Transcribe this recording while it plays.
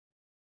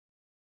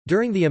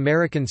During the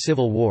American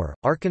Civil War,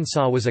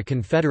 Arkansas was a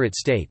Confederate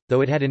state,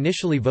 though it had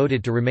initially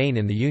voted to remain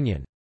in the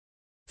Union.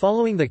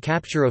 Following the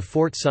capture of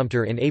Fort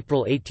Sumter in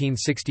April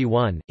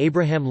 1861,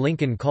 Abraham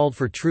Lincoln called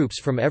for troops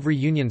from every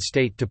Union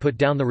state to put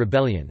down the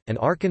rebellion, and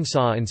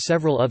Arkansas and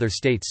several other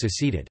states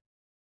seceded.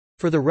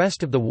 For the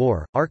rest of the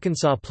war,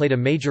 Arkansas played a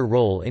major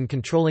role in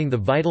controlling the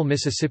vital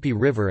Mississippi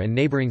River and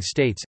neighboring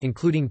states,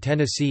 including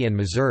Tennessee and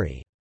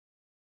Missouri.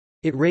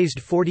 It raised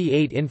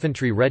 48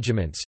 infantry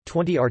regiments,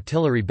 20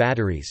 artillery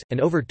batteries,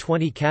 and over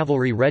 20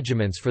 cavalry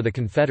regiments for the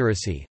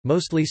Confederacy,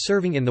 mostly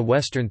serving in the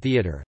Western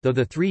Theater, though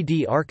the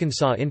 3D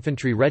Arkansas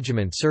Infantry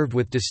Regiment served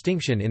with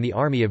distinction in the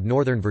Army of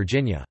Northern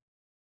Virginia.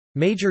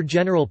 Major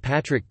General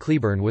Patrick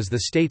Cleburne was the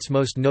state's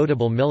most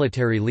notable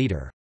military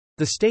leader.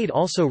 The state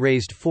also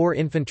raised 4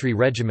 infantry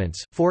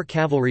regiments, 4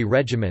 cavalry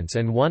regiments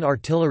and 1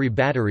 artillery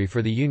battery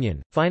for the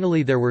Union.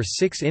 Finally there were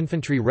 6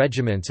 infantry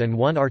regiments and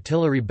 1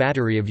 artillery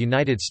battery of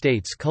United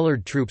States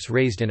colored troops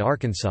raised in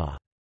Arkansas.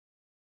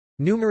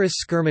 Numerous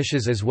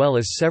skirmishes as well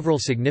as several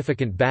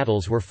significant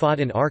battles were fought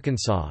in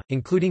Arkansas,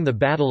 including the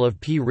Battle of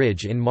Pea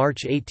Ridge in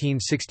March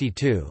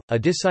 1862, a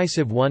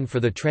decisive one for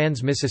the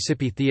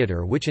Trans-Mississippi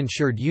Theater which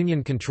ensured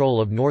Union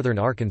control of northern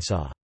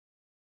Arkansas.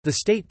 The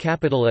state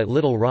capital at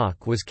Little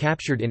Rock was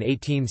captured in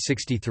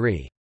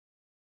 1863.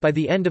 By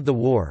the end of the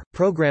war,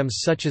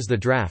 programs such as the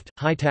draft,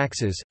 high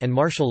taxes, and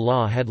martial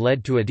law had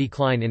led to a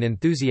decline in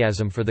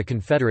enthusiasm for the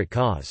Confederate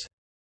cause.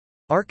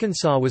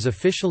 Arkansas was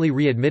officially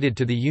readmitted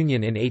to the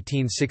Union in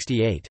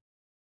 1868.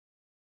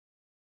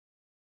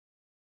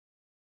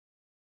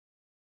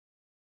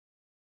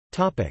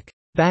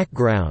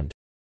 Background.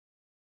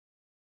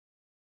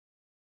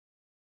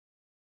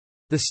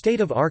 The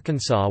state of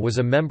Arkansas was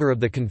a member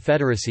of the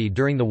Confederacy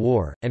during the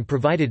war, and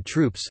provided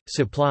troops,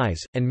 supplies,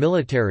 and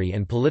military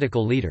and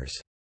political leaders.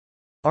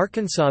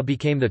 Arkansas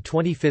became the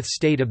 25th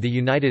state of the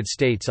United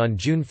States on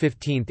June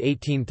 15,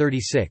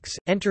 1836,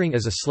 entering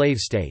as a slave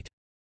state.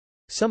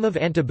 Some of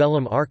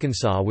antebellum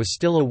Arkansas was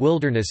still a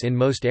wilderness in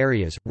most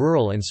areas,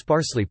 rural and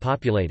sparsely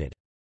populated.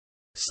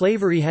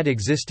 Slavery had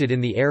existed in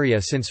the area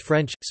since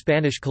French,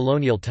 Spanish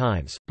colonial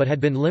times, but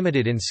had been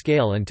limited in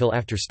scale until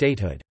after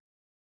statehood.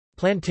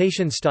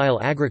 Plantation-style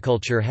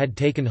agriculture had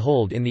taken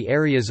hold in the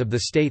areas of the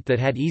state that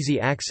had easy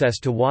access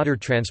to water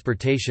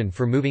transportation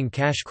for moving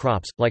cash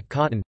crops, like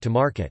cotton, to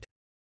market.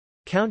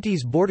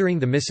 Counties bordering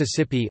the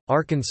Mississippi,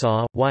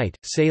 Arkansas, White,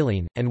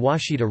 Saline, and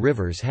Washita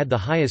rivers had the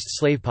highest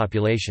slave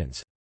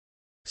populations.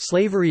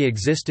 Slavery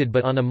existed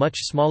but on a much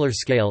smaller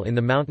scale in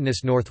the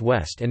mountainous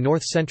northwest and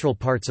north-central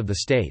parts of the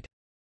state.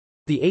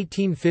 The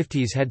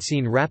 1850s had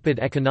seen rapid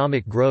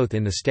economic growth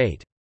in the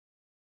state.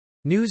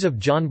 News of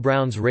John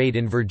Brown's raid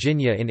in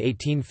Virginia in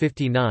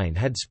 1859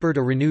 had spurred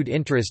a renewed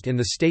interest in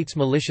the state's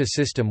militia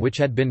system which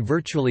had been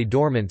virtually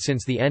dormant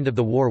since the end of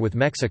the war with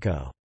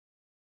Mexico.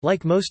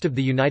 Like most of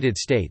the United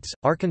States,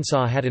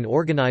 Arkansas had an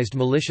organized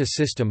militia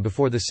system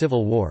before the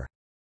Civil War.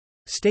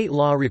 State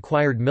law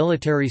required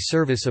military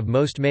service of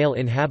most male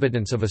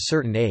inhabitants of a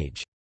certain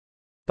age.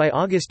 By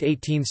August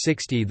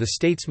 1860 the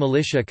state's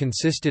militia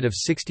consisted of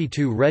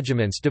 62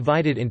 regiments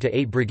divided into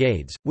 8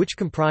 brigades, which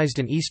comprised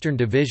an Eastern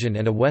Division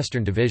and a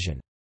Western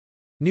Division.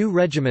 New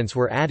regiments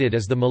were added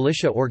as the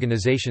militia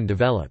organization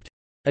developed.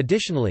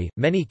 Additionally,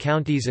 many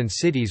counties and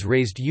cities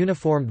raised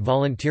uniformed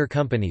volunteer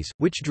companies,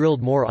 which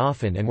drilled more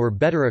often and were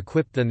better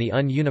equipped than the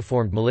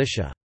ununiformed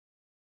militia.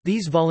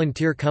 These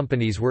volunteer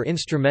companies were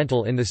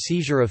instrumental in the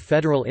seizure of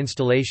federal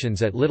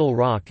installations at Little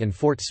Rock and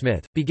Fort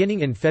Smith,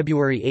 beginning in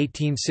February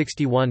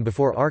 1861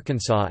 before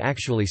Arkansas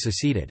actually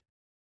seceded.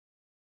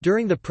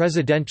 During the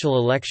presidential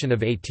election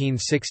of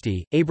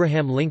 1860,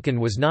 Abraham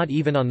Lincoln was not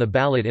even on the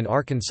ballot in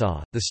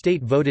Arkansas. The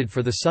state voted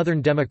for the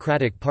Southern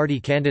Democratic Party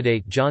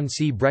candidate John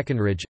C.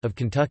 Breckinridge, of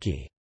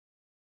Kentucky.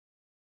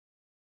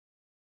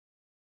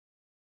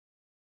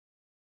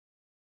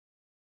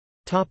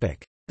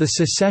 The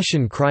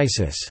Secession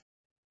crisis.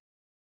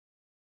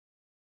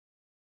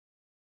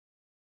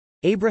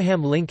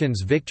 Abraham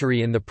Lincoln's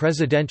victory in the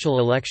presidential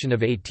election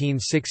of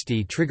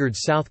 1860 triggered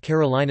South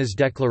Carolina's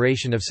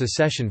declaration of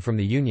secession from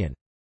the Union.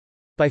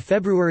 By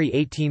February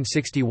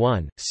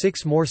 1861,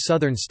 6 more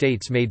Southern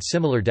states made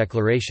similar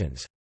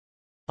declarations.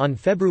 On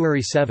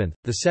February 7,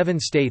 the 7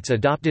 states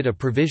adopted a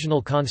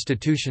provisional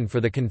constitution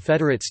for the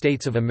Confederate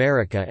States of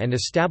America and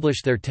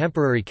established their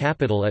temporary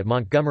capital at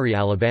Montgomery,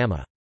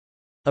 Alabama.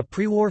 A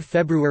pre-war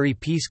February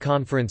peace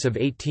conference of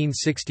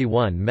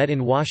 1861 met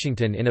in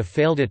Washington in a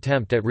failed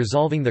attempt at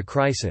resolving the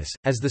crisis.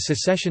 As the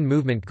secession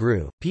movement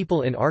grew,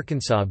 people in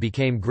Arkansas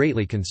became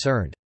greatly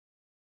concerned.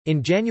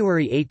 In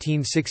January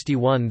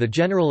 1861, the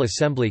General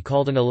Assembly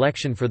called an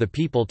election for the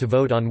people to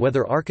vote on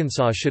whether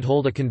Arkansas should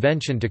hold a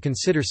convention to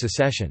consider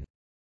secession.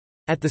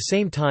 At the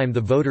same time, the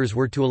voters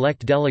were to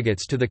elect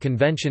delegates to the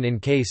convention in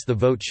case the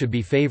vote should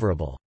be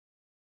favorable.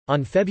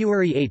 On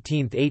February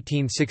 18,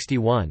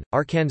 1861,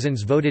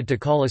 Arkansans voted to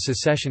call a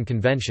secession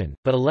convention,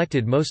 but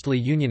elected mostly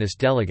Unionist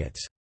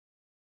delegates.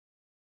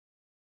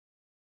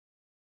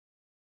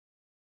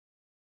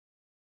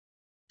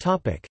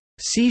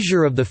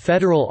 Seizure of the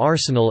federal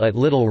arsenal at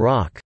Little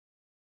Rock.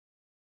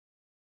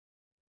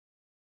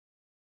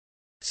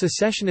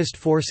 Secessionist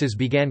forces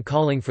began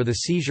calling for the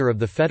seizure of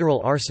the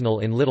federal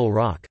arsenal in Little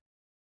Rock.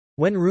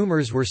 When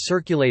rumors were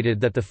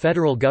circulated that the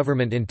federal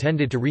government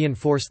intended to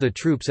reinforce the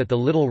troops at the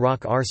Little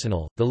Rock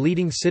Arsenal, the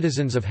leading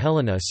citizens of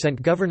Helena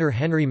sent Governor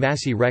Henry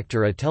Massey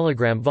Rector a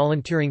telegram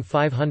volunteering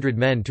 500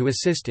 men to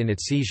assist in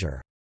its seizure.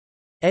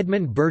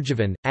 Edmund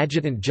Burgevin,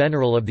 Adjutant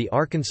General of the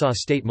Arkansas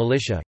State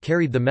Militia,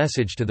 carried the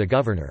message to the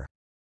governor.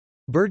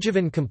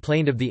 Burgevin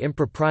complained of the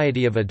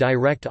impropriety of a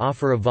direct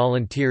offer of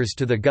volunteers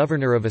to the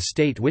governor of a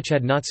state which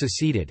had not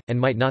seceded, and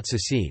might not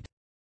secede.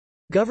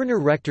 Governor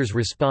Rector's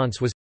response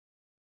was,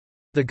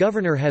 "The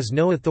governor has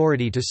no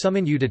authority to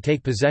summon you to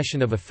take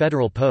possession of a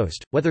federal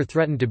post, whether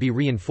threatened to be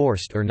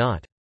reinforced or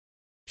not.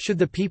 Should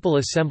the people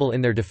assemble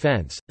in their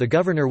defense, the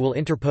governor will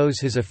interpose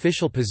his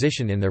official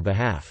position in their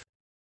behalf."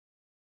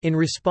 In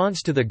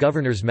response to the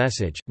governor's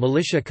message,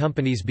 militia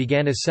companies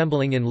began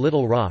assembling in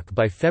Little Rock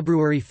by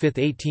February 5,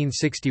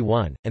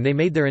 1861, and they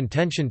made their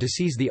intention to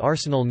seize the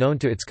arsenal known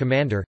to its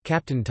commander,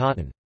 Captain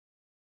Totten.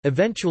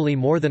 Eventually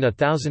more than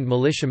 1,000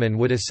 militiamen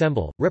would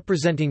assemble,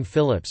 representing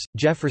Phillips,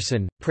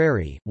 Jefferson,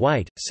 Prairie,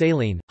 White,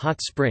 Saline,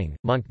 Hot Spring,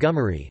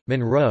 Montgomery,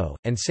 Monroe,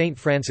 and St.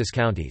 Francis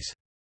counties.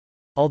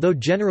 Although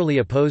generally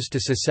opposed to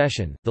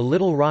secession, the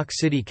Little Rock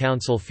City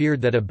Council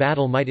feared that a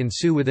battle might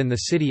ensue within the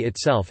city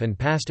itself and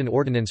passed an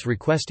ordinance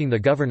requesting the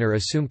governor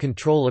assume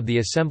control of the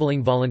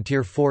assembling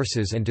volunteer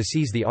forces and to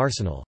seize the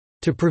arsenal,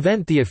 to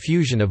prevent the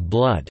effusion of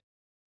blood.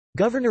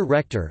 Governor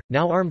Rector,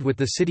 now armed with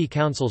the city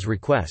council's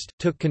request,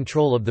 took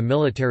control of the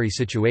military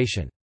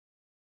situation.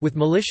 With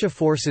militia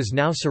forces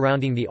now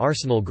surrounding the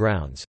arsenal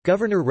grounds,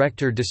 Governor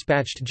Rector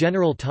dispatched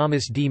General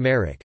Thomas D.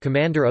 Merrick,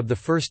 commander of the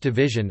 1st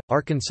Division,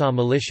 Arkansas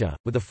Militia,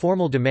 with a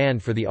formal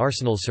demand for the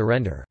arsenal's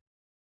surrender.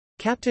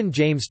 Captain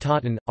James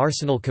Totten,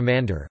 arsenal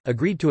commander,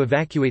 agreed to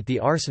evacuate the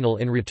arsenal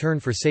in return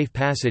for safe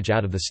passage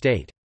out of the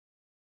state.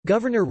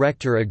 Governor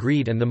Rector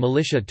agreed and the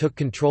militia took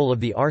control of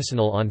the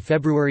arsenal on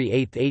February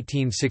 8,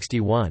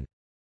 1861.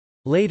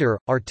 Later,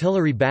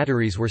 artillery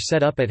batteries were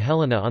set up at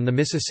Helena on the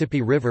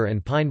Mississippi River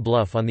and Pine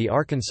Bluff on the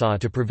Arkansas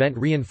to prevent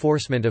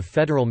reinforcement of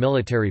federal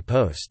military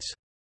posts.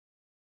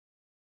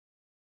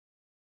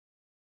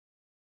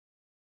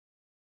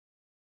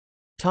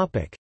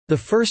 The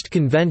First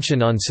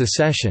Convention on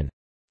Secession.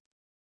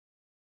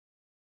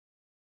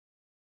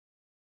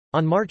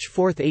 On March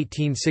 4,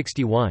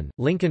 1861,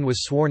 Lincoln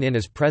was sworn in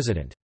as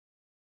president.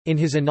 In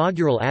his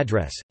inaugural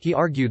address, he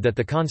argued that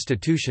the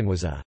Constitution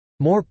was a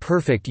more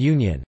perfect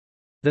union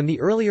than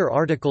the earlier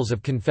Articles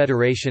of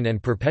Confederation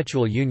and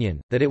Perpetual Union,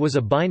 that it was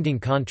a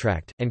binding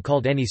contract, and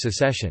called any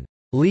secession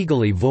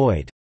legally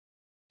void.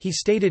 He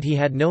stated he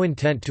had no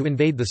intent to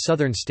invade the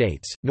Southern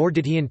states, nor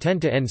did he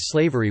intend to end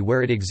slavery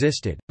where it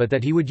existed, but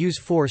that he would use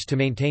force to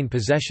maintain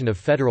possession of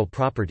federal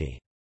property.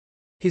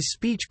 His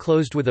speech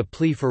closed with a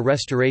plea for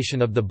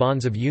restoration of the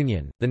bonds of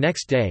union. The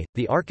next day,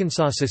 the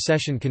Arkansas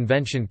Secession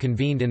Convention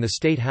convened in the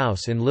State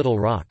House in Little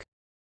Rock.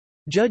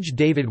 Judge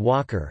David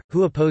Walker,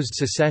 who opposed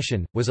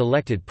secession, was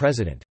elected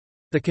president.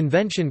 The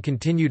convention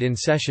continued in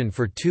session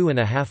for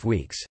 2.5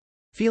 weeks.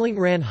 Feeling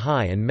ran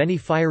high and many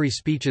fiery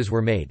speeches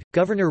were made.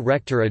 Governor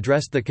Rector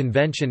addressed the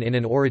convention in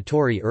an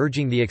oratory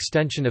urging the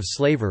extension of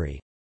slavery.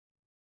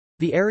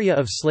 The area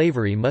of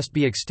slavery must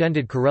be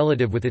extended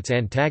correlative with its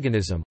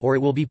antagonism, or it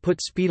will be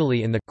put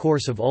speedily in the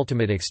course of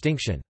ultimate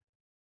extinction.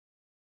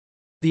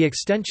 The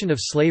extension of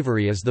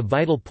slavery is the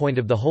vital point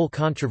of the whole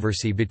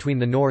controversy between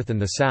the North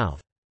and the South.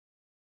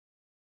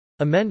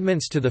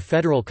 Amendments to the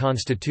federal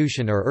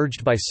Constitution are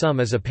urged by some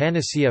as a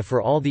panacea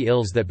for all the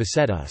ills that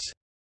beset us.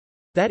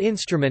 That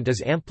instrument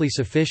is amply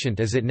sufficient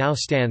as it now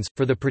stands,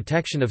 for the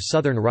protection of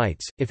Southern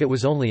rights, if it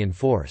was only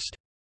enforced.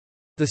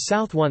 The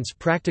South wants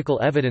practical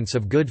evidence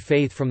of good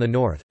faith from the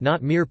North,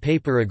 not mere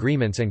paper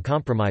agreements and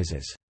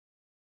compromises.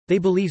 They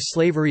believe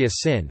slavery a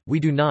sin, we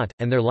do not,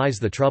 and there lies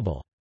the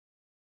trouble.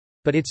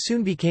 But it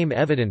soon became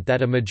evident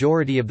that a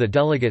majority of the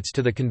delegates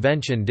to the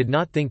convention did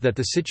not think that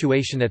the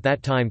situation at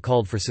that time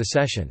called for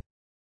secession.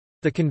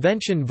 The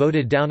convention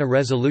voted down a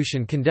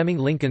resolution condemning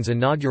Lincoln's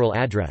inaugural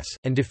address,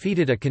 and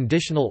defeated a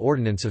conditional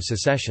ordinance of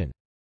secession.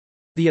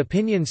 The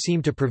opinion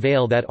seemed to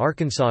prevail that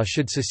Arkansas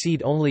should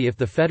secede only if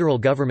the federal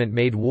government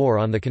made war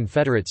on the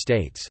Confederate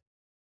States.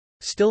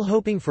 Still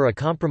hoping for a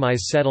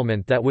compromise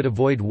settlement that would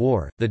avoid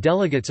war, the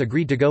delegates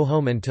agreed to go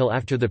home until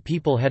after the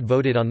people had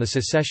voted on the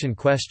secession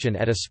question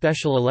at a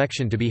special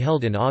election to be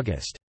held in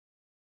August.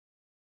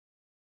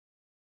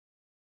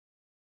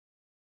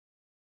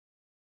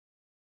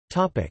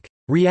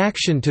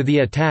 Reaction to the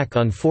attack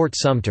on Fort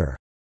Sumter.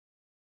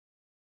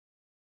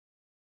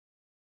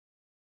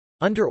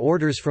 Under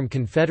orders from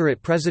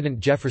Confederate President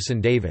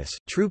Jefferson Davis,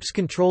 troops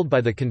controlled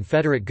by the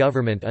Confederate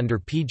government under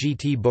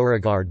Pgt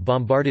Beauregard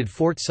bombarded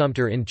Fort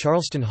Sumter in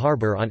Charleston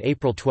Harbor on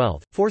April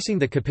 12, forcing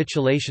the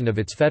capitulation of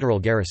its federal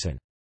garrison.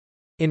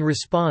 In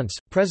response,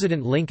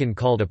 President Lincoln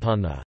called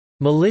upon the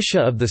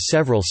militia of the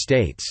several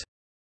states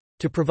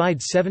to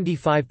provide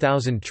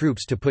 75,000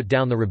 troops to put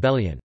down the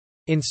rebellion.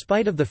 In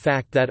spite of the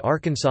fact that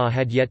Arkansas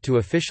had yet to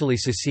officially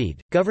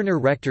secede, Governor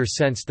Rector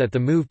sensed that the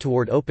move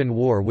toward open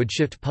war would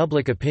shift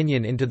public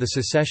opinion into the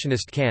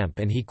secessionist camp,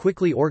 and he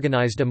quickly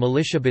organized a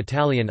militia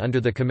battalion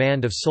under the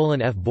command of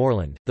Solon F.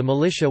 Borland. The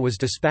militia was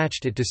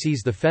dispatched to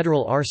seize the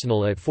federal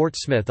arsenal at Fort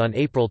Smith on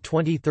April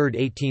 23,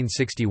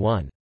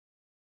 1861.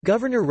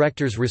 Governor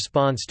Rector's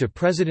response to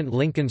President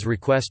Lincoln's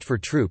request for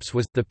troops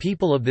was, "The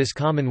people of this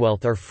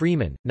Commonwealth are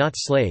freemen, not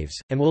slaves,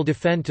 and will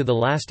defend to the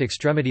last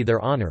extremity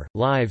their honor,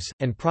 lives,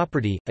 and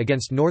property,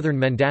 against northern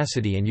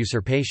mendacity and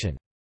usurpation."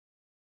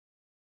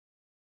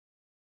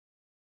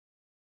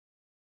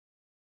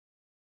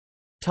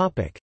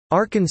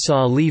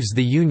 Arkansas leaves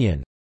the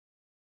Union.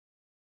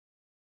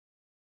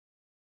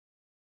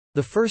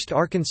 The first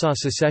Arkansas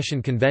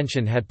Secession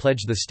Convention had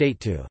pledged the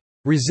state to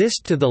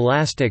resist to the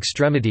last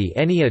extremity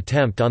any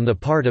attempt on the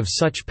part of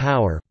such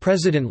power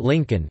President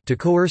Lincoln to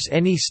coerce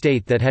any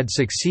state that had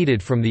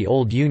seceded from the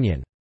old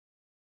Union.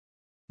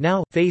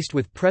 Now, faced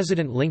with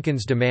President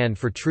Lincoln's demand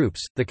for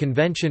troops, the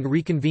convention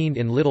reconvened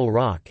in Little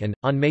Rock and,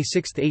 on May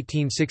 6,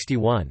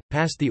 1861,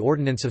 passed the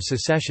Ordinance of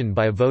Secession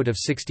by a vote of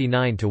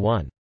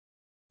 69-1.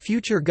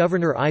 Future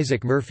Governor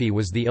Isaac Murphy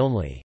was the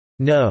only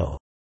no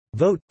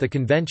vote. The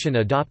convention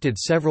adopted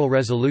several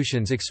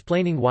resolutions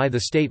explaining why the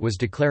state was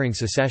declaring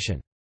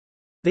secession.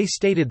 They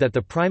stated that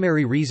the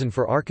primary reason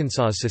for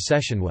Arkansas's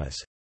secession was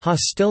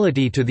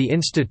hostility to the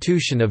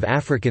institution of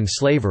African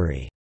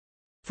slavery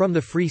from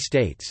the Free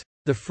States.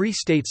 The Free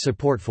States'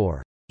 support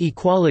for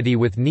equality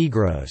with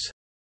Negroes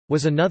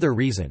was another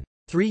reason.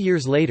 3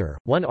 years later,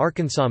 one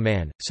Arkansas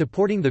man,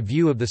 supporting the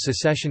view of the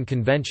Secession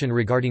Convention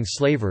regarding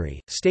slavery,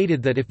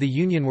 stated that if the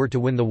Union were to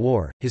win the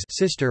war, his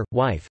sister,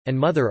 wife, and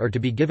mother are to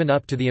be given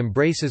up to the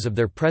embraces of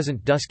their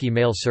present dusky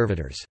male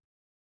servitors.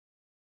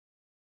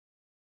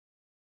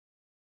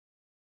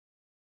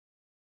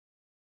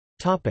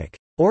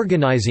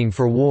 Organizing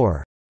for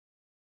war.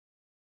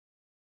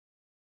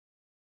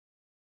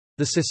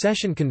 The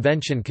Secession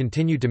Convention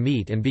continued to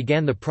meet and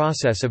began the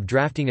process of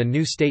drafting a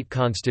new state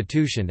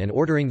constitution and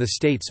ordering the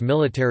state's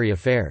military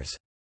affairs.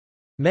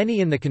 Many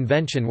in the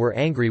convention were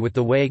angry with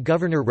the way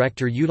Governor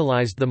Rector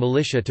utilized the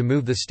militia to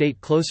move the state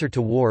closer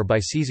to war by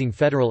seizing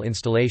federal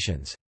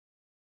installations.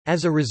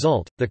 As a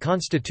result, the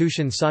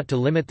Constitution sought to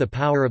limit the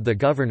power of the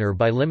governor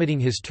by limiting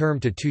his term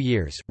to 2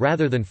 years,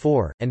 rather than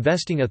 4, and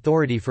vesting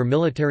authority for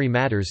military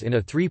matters in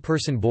a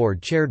 3-person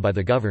board chaired by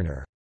the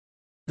governor.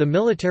 The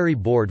military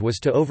board was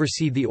to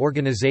oversee the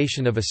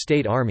organization of a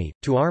state army,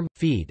 to arm,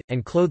 feed,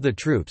 and clothe the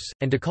troops,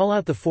 and to call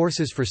out the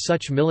forces for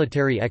such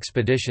military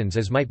expeditions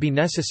as might be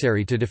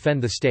necessary to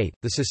defend the state.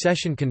 The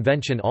Secession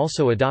Convention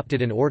also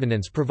adopted an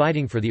ordinance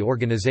providing for the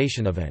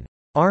organization of an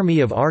Army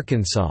of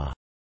Arkansas.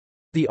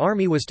 The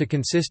army was to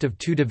consist of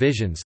 2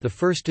 divisions, the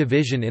 1st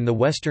Division in the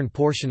western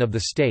portion of the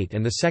state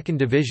and the 2nd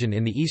Division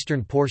in the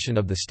eastern portion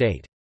of the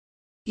state.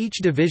 Each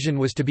division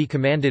was to be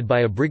commanded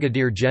by a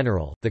brigadier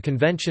general. The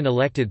convention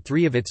elected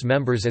 3 of its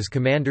members as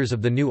commanders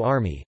of the new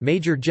army: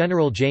 Major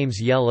General James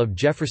Yell of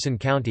Jefferson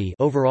County,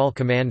 overall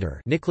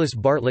commander; Nicholas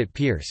Bartlett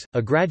Pierce,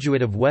 a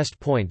graduate of West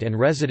Point and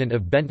resident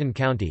of Benton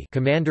County,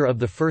 commander of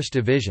the 1st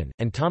Division;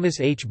 and Thomas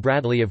H.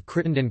 Bradley of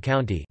Crittenden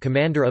County,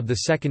 commander of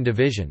the 2nd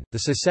Division. The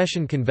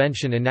Secession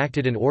Convention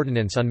enacted an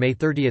ordinance on May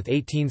 30,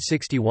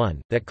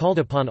 1861, that called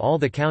upon all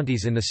the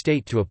counties in the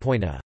state to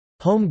appoint a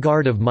home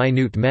guard of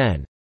minute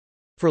men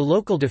for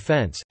local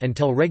defense,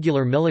 until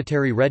regular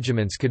military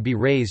regiments could be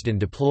raised and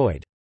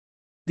deployed.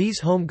 These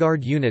Home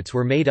Guard units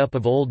were made up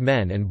of old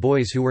men and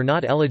boys who were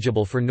not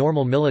eligible for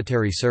normal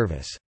military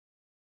service.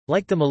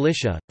 Like the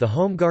militia, the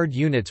Home Guard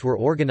units were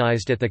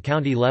organized at the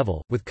county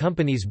level, with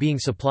companies being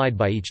supplied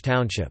by each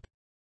township.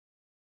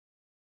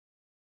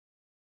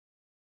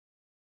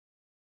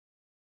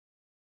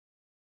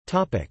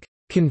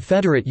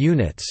 Confederate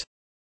units.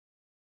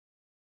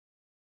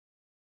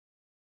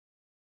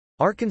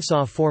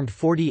 Arkansas formed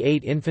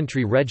 48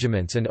 infantry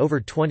regiments and over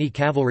 20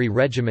 cavalry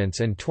regiments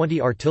and 20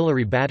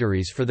 artillery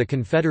batteries for the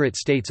Confederate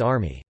States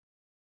Army.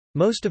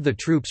 Most of the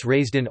troops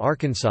raised in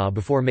Arkansas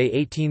before May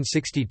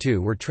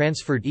 1862 were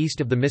transferred east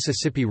of the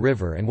Mississippi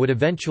River and would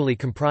eventually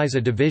comprise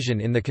a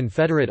division in the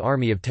Confederate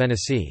Army of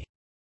Tennessee.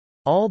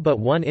 All but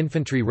one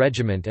infantry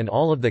regiment and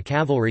all of the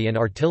cavalry and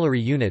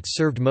artillery units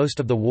served most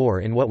of the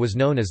war in what was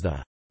known as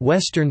the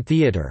Western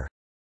Theater,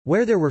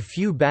 where there were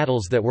few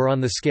battles that were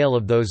on the scale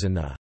of those in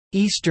the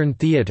Eastern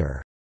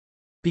Theater.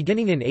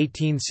 Beginning in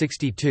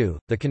 1862,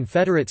 the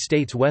Confederate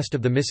states west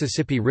of the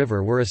Mississippi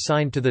River were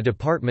assigned to the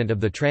Department of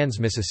the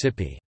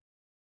Trans-Mississippi.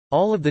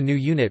 All of the new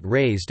unit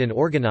raised and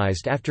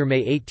organized after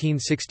May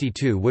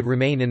 1862 would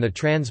remain in the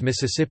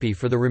Trans-Mississippi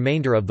for the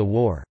remainder of the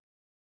war.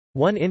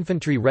 One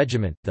infantry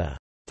regiment, the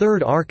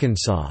 3rd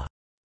Arkansas,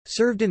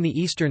 served in the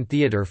Eastern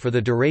Theater for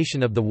the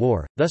duration of the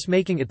war, thus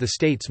making it the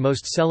state's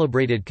most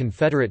celebrated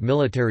Confederate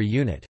military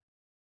unit.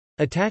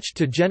 Attached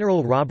to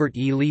General Robert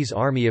E. Lee's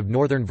Army of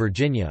Northern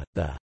Virginia,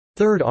 the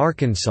 3rd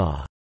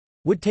Arkansas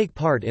would take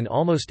part in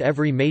almost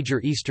every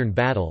major Eastern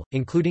battle,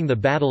 including the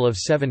Battle of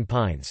Seven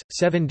Pines,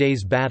 7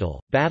 Days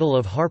Battle, Battle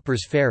of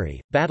Harper's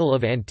Ferry, Battle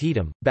of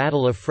Antietam,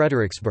 Battle of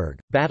Fredericksburg,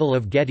 Battle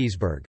of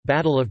Gettysburg,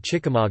 Battle of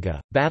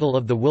Chickamauga, Battle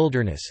of the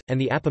Wilderness,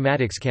 and the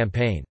Appomattox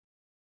Campaign.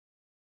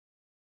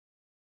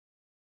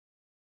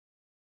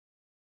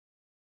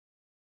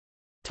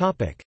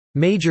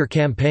 Major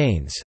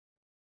campaigns.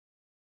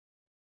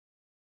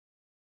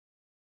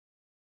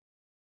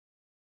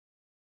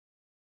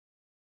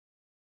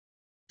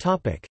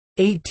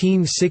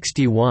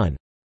 1861.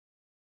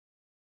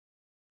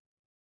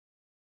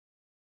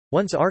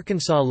 Once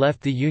Arkansas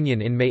left the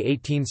Union in May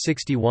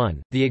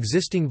 1861, the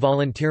existing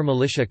volunteer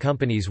militia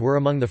companies were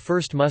among the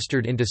first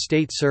mustered into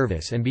state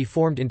service and be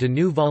formed into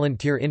new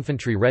volunteer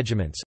infantry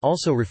regiments,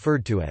 also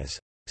referred to as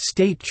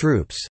state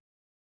troops.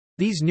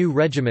 These new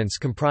regiments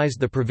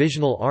comprised the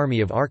Provisional Army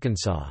of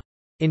Arkansas.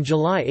 In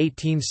July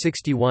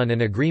 1861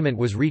 an agreement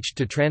was reached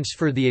to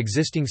transfer the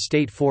existing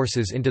state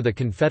forces into the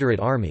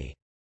Confederate Army.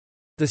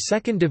 The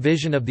 2nd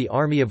Division of the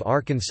Army of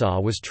Arkansas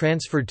was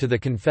transferred to the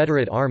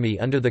Confederate Army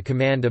under the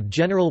command of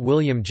General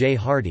William J.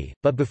 Hardee,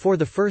 but before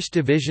the 1st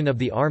Division of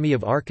the Army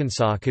of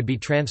Arkansas could be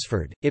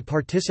transferred, it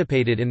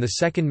participated in the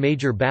second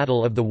major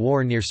battle of the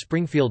war near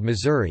Springfield,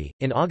 Missouri,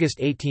 in August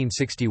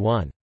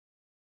 1861.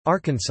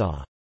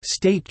 Arkansas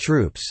state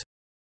troops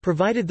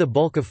provided the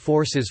bulk of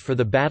forces for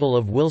the Battle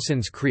of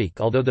Wilson's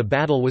Creek. Although the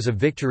battle was a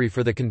victory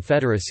for the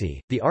Confederacy,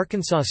 the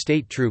Arkansas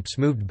state troops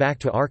moved back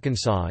to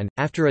Arkansas and,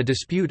 after a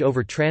dispute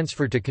over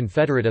transfer to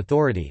Confederate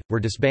authority, were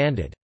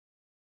disbanded.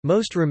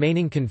 Most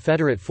remaining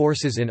Confederate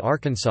forces in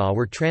Arkansas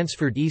were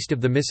transferred east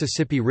of the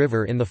Mississippi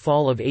River in the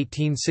fall of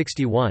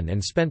 1861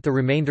 and spent the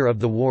remainder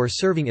of the war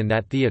serving in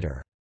that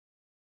theater.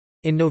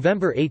 In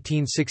November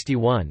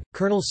 1861,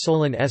 Colonel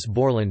Solon S.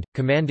 Borland,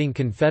 commanding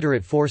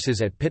Confederate forces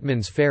at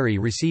Pittman's Ferry,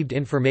 received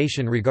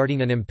information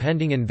regarding an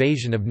impending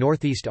invasion of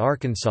northeast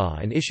Arkansas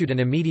and issued an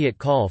immediate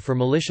call for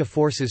militia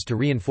forces to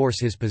reinforce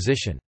his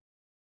position.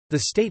 The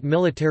State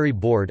Military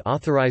Board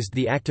authorized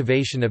the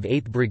activation of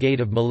 8th Brigade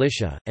of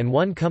Militia, and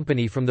 1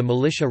 company from the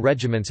militia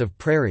regiments of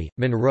Prairie,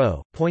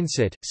 Monroe,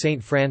 Poinsett,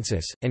 St.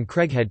 Francis, and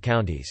Craighead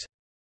counties.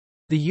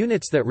 The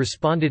units that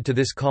responded to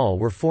this call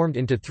were formed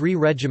into 3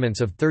 regiments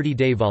of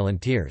 30-day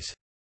volunteers.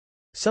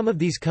 Some of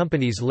these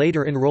companies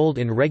later enrolled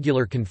in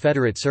regular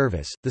Confederate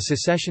service. The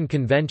secession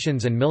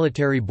conventions and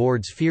military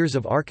boards' fears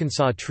of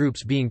Arkansas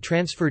troops being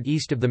transferred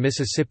east of the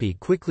Mississippi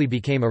quickly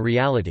became a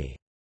reality.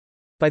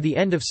 By the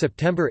end of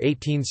September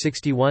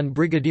 1861,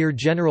 Brigadier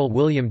General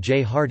William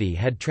J. Hardee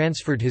had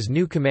transferred his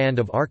new command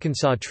of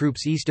Arkansas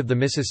troops east of the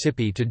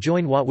Mississippi to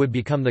join what would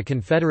become the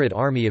Confederate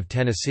Army of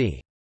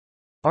Tennessee.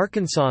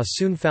 Arkansas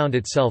soon found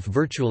itself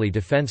virtually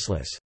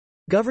defenseless.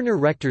 Governor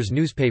Rector's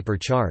newspaper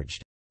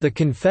charged, "The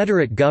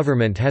Confederate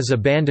government has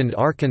abandoned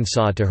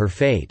Arkansas to her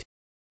fate."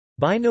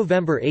 By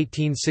November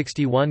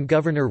 1861,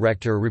 Governor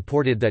Rector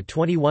reported that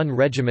 21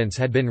 regiments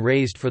had been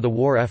raised for the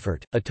war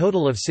effort, a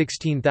total of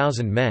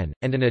 16,000 men,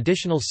 and an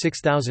additional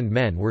 6,000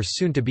 men were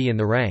soon to be in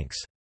the ranks.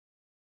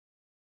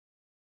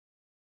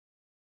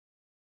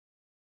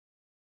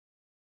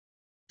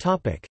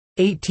 Topic: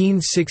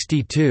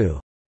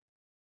 1862.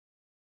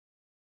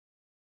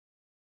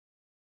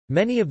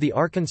 Many of the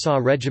Arkansas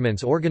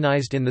regiments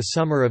organized in the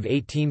summer of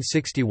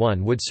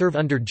 1861 would serve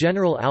under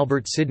General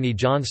Albert Sidney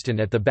Johnston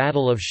at the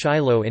Battle of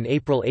Shiloh in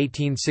April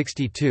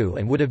 1862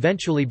 and would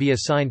eventually be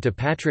assigned to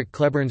Patrick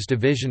Cleburne's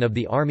division of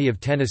the Army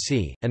of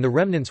Tennessee, and the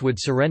remnants would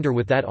surrender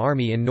with that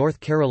army in North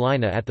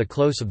Carolina at the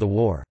close of the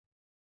war.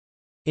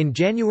 In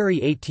January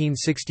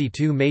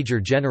 1862,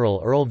 Major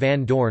General Earl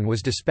Van Dorn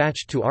was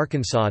dispatched to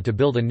Arkansas to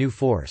build a new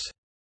force.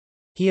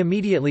 He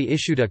immediately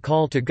issued a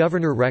call to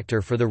Governor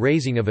Rector for the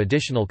raising of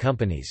additional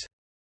companies.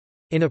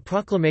 In a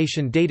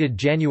proclamation dated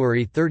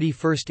January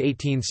 31,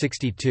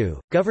 1862,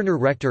 Governor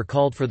Rector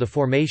called for the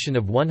formation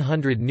of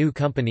 100 new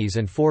companies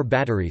and 4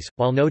 batteries,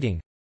 while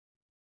noting,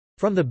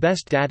 "From the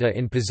best data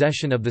in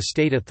possession of the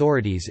state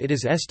authorities, it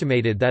is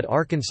estimated that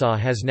Arkansas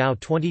has now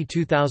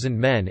 22,000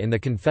 men in the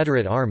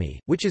Confederate Army,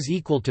 which is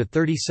equal to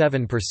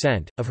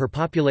 37% of her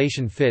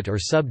population fit or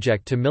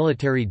subject to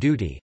military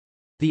duty.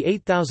 The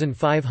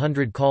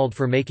 8,500 called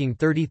for making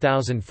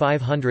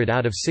 30,500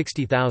 out of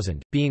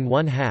 60,000, being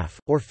 1/2,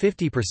 or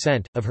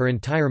 50%, of her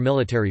entire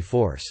military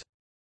force."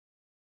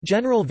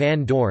 General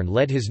Van Dorn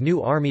led his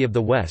new Army of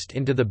the West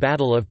into the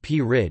Battle of Pea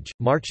Ridge,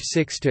 March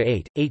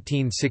 6–8,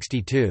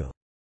 1862.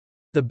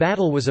 The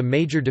battle was a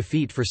major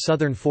defeat for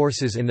Southern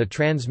forces in the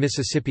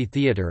Trans-Mississippi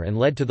Theater and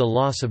led to the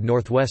loss of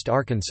northwest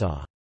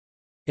Arkansas.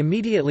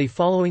 Immediately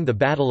following the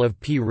Battle of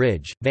Pea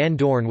Ridge, Van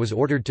Dorn was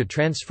ordered to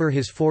transfer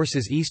his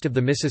forces east of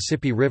the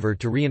Mississippi River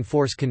to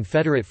reinforce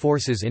Confederate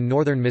forces in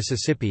northern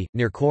Mississippi,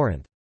 near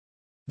Corinth.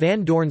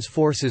 Van Dorn's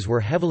forces were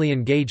heavily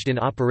engaged in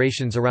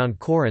operations around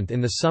Corinth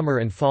in the summer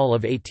and fall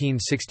of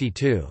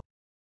 1862.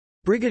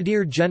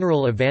 Brigadier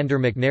General Evander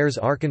McNair's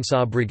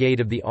Arkansas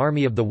Brigade of the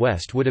Army of the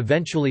West would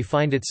eventually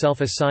find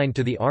itself assigned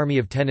to the Army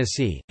of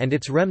Tennessee, and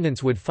its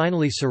remnants would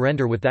finally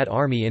surrender with that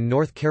army in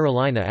North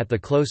Carolina at the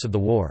close of the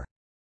war.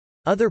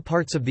 Other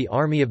parts of the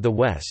Army of the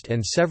West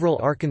and several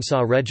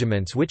Arkansas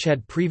regiments which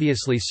had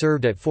previously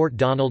served at Fort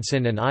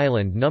Donaldson and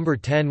Island No.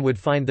 10 would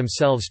find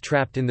themselves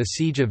trapped in the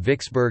Siege of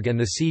Vicksburg and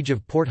the Siege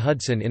of Port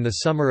Hudson in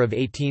the summer of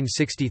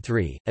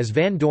 1863. As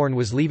Van Dorn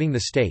was leaving the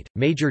state,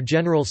 Major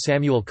General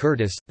Samuel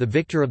Curtis, the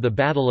victor of the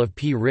Battle of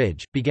Pea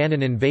Ridge, began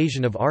an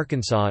invasion of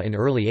Arkansas in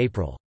early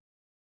April.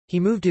 He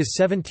moved his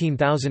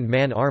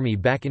 17,000-man army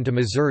back into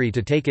Missouri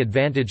to take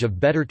advantage of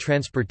better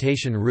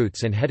transportation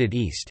routes and headed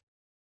east.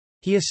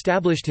 He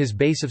established his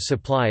base of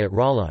supply at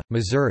Rolla,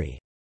 Missouri.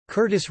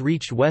 Curtis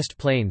reached West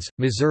Plains,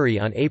 Missouri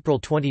on April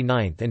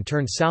 29 and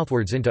turned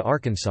southwards into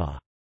Arkansas.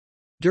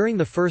 During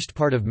the first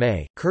part of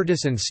May,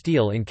 Curtis and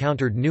Steele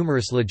encountered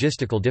numerous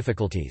logistical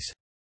difficulties.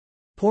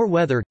 Poor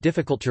weather,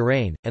 difficult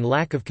terrain, and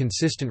lack of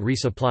consistent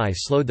resupply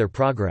slowed their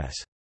progress.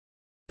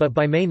 But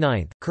by May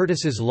 9,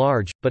 Curtis's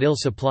large, but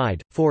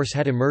ill-supplied, force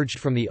had emerged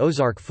from the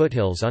Ozark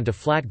foothills onto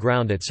flat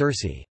ground at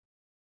Searcy.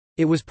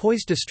 It was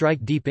poised to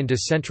strike deep into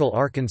central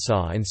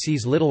Arkansas and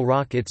seize Little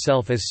Rock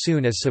itself as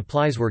soon as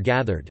supplies were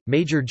gathered.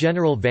 Major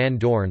General Van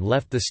Dorn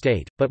left the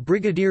state, but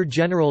Brigadier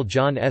General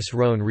John S.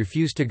 Roane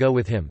refused to go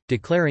with him,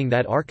 declaring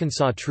that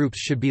Arkansas troops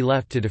should be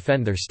left to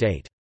defend their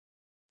state.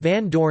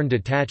 Van Dorn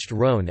detached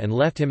Roane and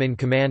left him in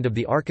command of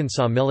the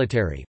Arkansas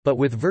military, but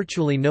with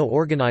virtually no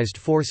organized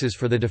forces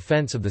for the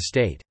defense of the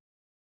state.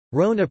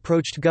 Roane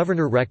approached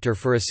Governor Rector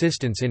for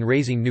assistance in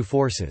raising new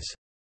forces.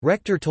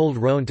 Rector told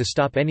Roane to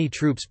stop any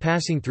troops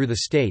passing through the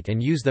state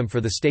and use them for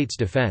the state's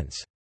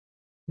defense.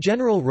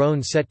 General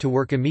Roane set to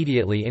work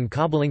immediately in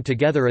cobbling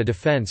together a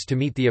defense to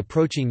meet the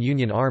approaching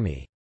Union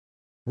Army.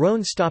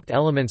 Roane stopped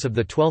elements of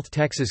the 12th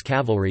Texas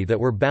Cavalry that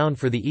were bound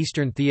for the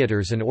eastern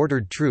theaters and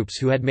ordered troops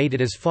who had made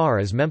it as far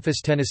as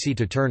Memphis, Tennessee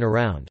to turn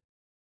around.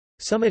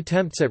 Some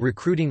attempts at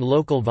recruiting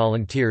local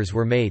volunteers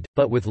were made,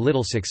 but with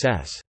little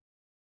success.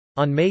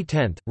 On May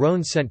 10,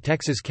 Roane sent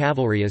Texas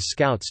cavalry as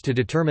scouts to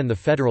determine the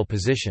federal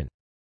position.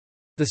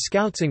 The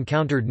scouts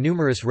encountered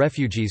numerous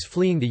refugees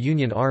fleeing the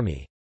Union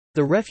Army.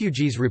 The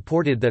refugees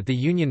reported that the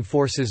Union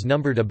forces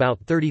numbered about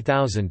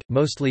 30,000,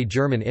 mostly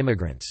German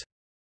immigrants.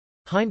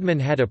 Hindman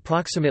had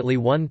approximately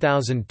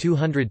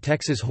 1,200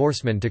 Texas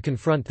horsemen to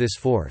confront this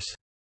force.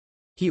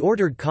 He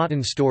ordered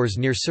cotton stores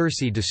near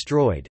Searcy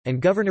destroyed,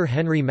 and Governor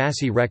Henry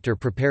Massey Rector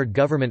prepared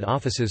government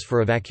offices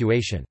for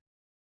evacuation.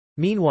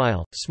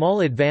 Meanwhile,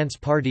 small advance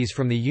parties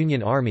from the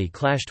Union Army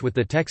clashed with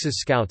the Texas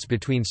Scouts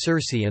between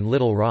Searcy and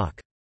Little Rock.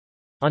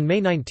 On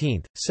May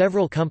 19,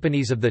 several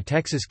companies of the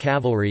Texas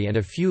Cavalry and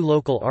a few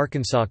local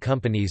Arkansas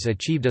companies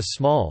achieved a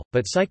small,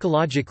 but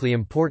psychologically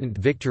important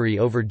victory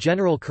over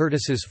General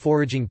Curtis's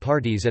foraging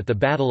parties at the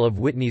Battle of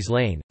Whitney's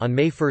Lane. On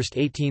May 1,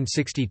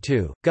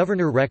 1862,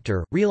 Governor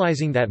Rector,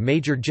 realizing that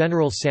Major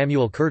General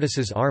Samuel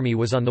Curtis's army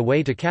was on the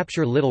way to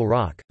capture Little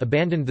Rock,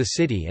 abandoned the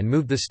city and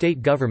moved the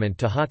state government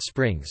to Hot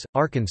Springs,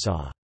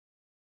 Arkansas.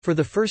 For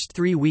the first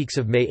 3 weeks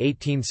of May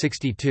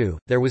 1862,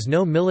 there was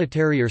no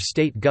military or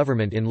state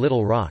government in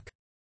Little Rock.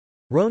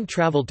 Roane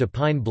traveled to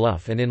Pine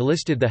Bluff and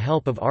enlisted the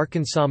help of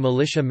Arkansas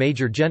Militia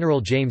Major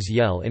General James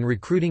Yell in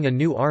recruiting a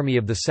new Army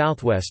of the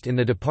Southwest in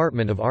the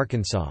Department of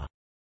Arkansas.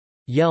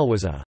 Yell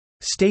was a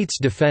 "state's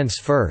defense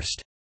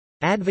first"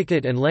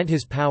 advocate and lent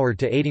his power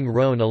to aiding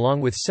Roane along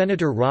with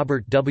Senator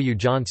Robert W.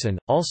 Johnson,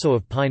 also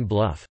of Pine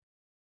Bluff.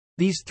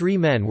 These three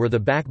men were the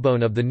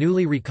backbone of the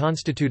newly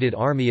reconstituted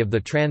Army of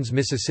the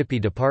Trans-Mississippi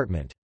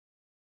Department.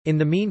 In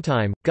the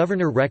meantime,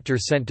 Governor Rector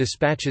sent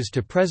dispatches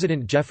to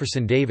President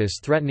Jefferson Davis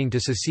threatening to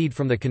secede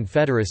from the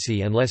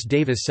Confederacy unless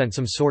Davis sent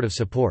some sort of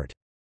support.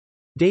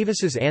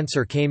 Davis's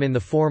answer came in the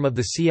form of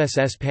the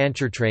CSS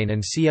Pontchartrain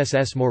and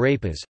CSS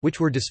Maurepas, which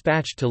were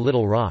dispatched to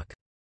Little Rock.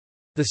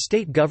 The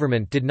state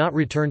government did not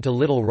return to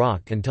Little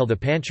Rock until the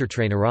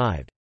Pontchartrain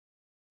arrived.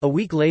 A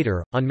week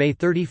later, on May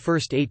 31,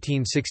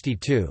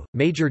 1862,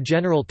 Major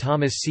General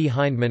Thomas C.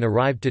 Hindman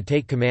arrived to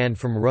take command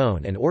from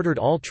Roane and ordered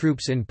all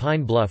troops in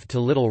Pine Bluff to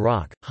Little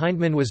Rock.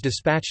 Hindman was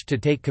dispatched to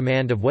take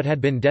command of what had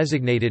been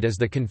designated as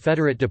the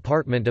Confederate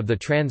Department of the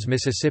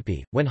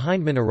Trans-Mississippi. When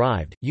Hindman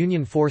arrived,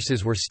 Union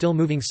forces were still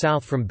moving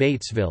south from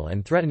Batesville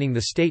and threatening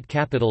the state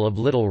capital of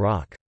Little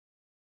Rock.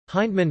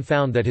 Hindman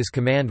found that his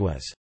command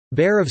was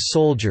bare of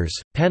soldiers,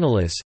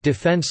 penniless,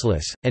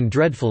 defenseless, and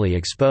dreadfully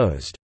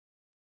exposed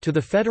to the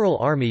Federal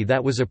Army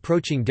that was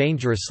approaching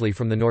dangerously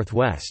from the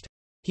northwest.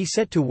 He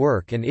set to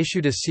work and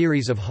issued a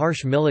series of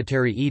harsh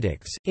military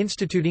edicts,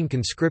 instituting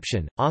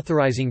conscription,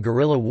 authorizing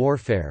guerrilla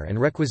warfare and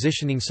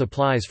requisitioning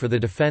supplies for the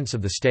defense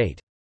of the state.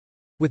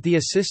 With the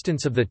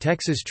assistance of the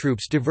Texas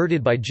troops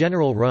diverted by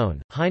General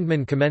Roane,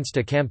 Hindman commenced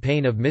a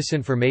campaign of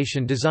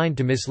misinformation designed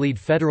to mislead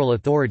federal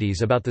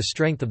authorities about the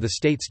strength of the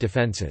state's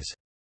defenses.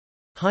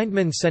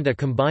 Hindman sent a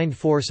combined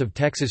force of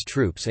Texas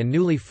troops and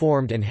newly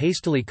formed and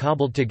hastily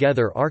cobbled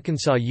together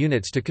Arkansas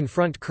units to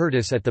confront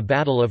Curtis at the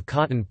Battle of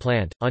Cotton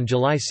Plant, on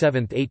July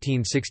 7,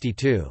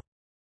 1862.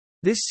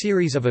 This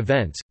series of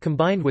events,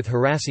 combined with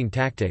harassing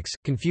tactics,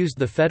 confused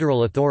the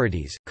federal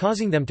authorities,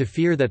 causing them to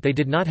fear that they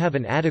did not have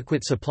an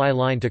adequate supply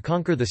line to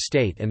conquer the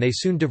state, and they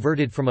soon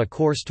diverted from a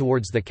course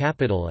towards the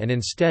capital and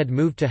instead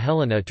moved to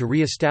Helena to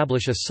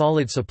re-establish a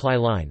solid supply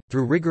line.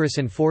 Through rigorous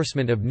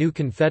enforcement of new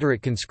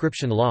Confederate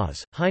conscription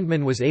laws,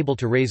 Hindman was able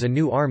to raise a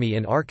new army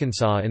in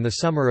Arkansas in the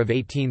summer of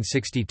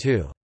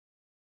 1862.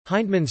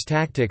 Hindman's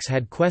tactics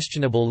had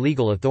questionable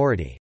legal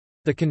authority.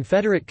 The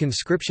Confederate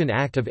Conscription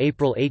Act of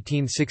April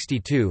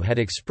 1862 had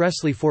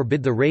expressly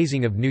forbid the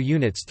raising of new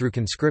units through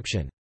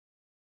conscription.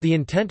 The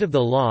intent of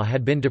the law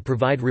had been to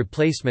provide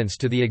replacements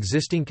to the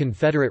existing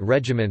Confederate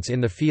regiments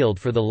in the field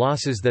for the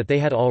losses that they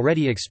had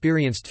already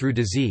experienced through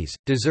disease,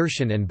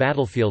 desertion and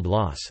battlefield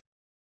loss.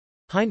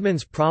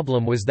 Hindman's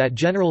problem was that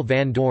General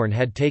Van Dorn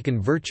had taken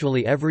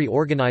virtually every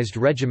organized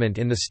regiment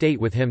in the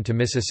state with him to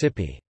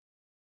Mississippi.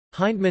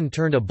 Hindman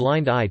turned a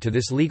blind eye to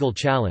this legal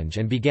challenge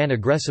and began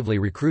aggressively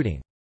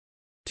recruiting.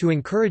 To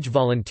encourage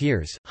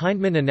volunteers,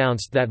 Hindman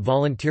announced that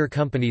volunteer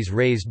companies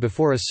raised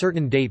before a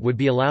certain date would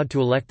be allowed to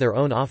elect their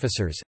own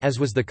officers, as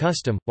was the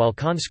custom, while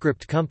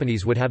conscript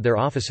companies would have their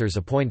officers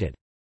appointed.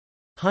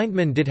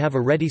 Hindman did have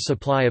a ready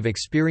supply of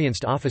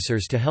experienced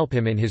officers to help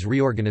him in his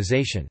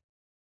reorganization.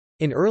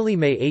 In early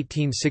May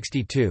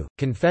 1862,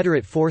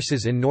 Confederate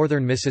forces in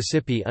northern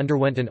Mississippi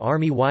underwent an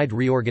army-wide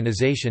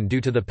reorganization due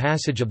to the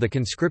passage of the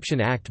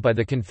Conscription Act by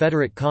the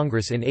Confederate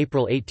Congress in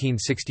April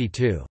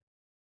 1862.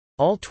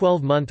 All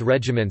 12-month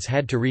regiments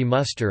had to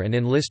re-muster and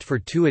enlist for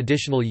 2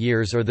 additional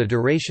years or the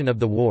duration of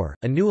the war.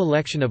 A new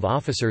election of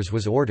officers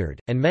was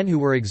ordered, and men who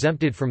were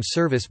exempted from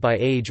service by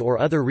age or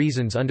other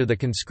reasons under the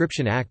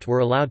Conscription Act were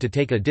allowed to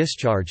take a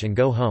discharge and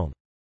go home.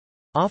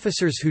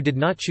 Officers who did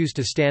not choose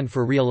to stand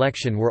for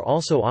re-election were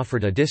also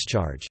offered a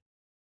discharge.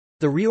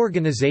 The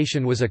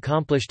reorganization was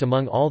accomplished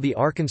among all the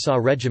Arkansas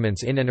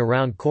regiments in and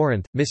around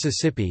Corinth,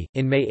 Mississippi,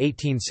 in May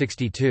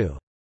 1862.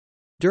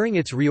 During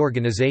its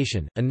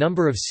reorganization, a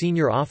number of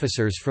senior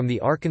officers from the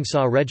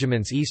Arkansas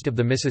regiments east of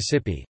the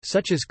Mississippi,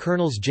 such as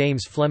Colonels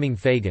James Fleming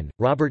Fagan,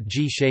 Robert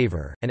G.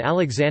 Shaver, and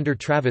Alexander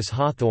Travis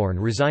Hawthorne,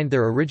 resigned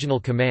their original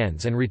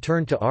commands and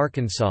returned to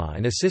Arkansas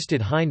and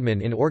assisted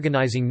Hindman in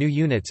organizing new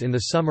units in the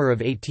summer of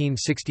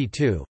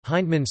 1862.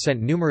 Hindman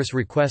sent numerous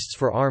requests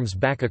for arms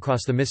back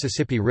across the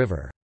Mississippi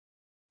River.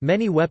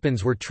 Many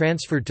weapons were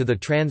transferred to the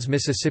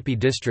Trans-Mississippi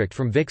District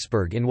from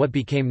Vicksburg in what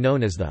became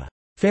known as the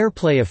Fair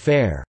Play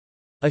Affair.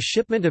 A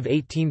shipment of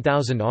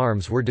 18,000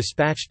 arms were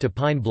dispatched to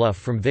Pine Bluff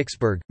from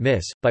Vicksburg,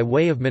 Miss, by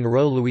way of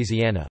Monroe,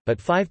 Louisiana,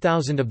 but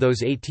 5,000 of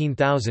those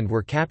 18,000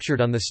 were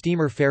captured on the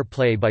steamer Fair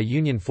Play by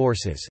Union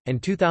forces,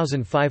 and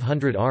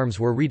 2,500 arms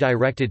were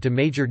redirected to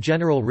Major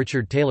General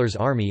Richard Taylor's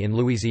army in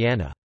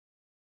Louisiana.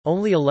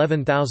 Only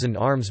 11,000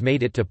 arms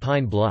made it to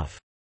Pine Bluff.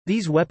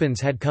 These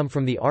weapons had come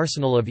from the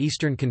arsenal of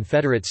Eastern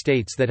Confederate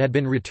states that had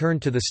been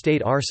returned to the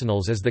state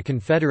arsenals as the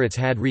Confederates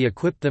had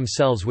re-equipped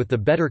themselves with the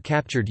better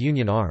captured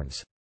Union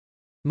arms.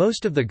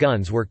 Most of the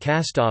guns were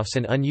cast-offs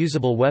and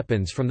unusable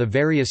weapons from the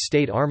various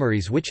state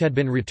armories which had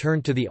been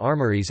returned to the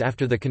armories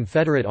after the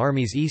Confederate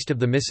armies east of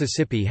the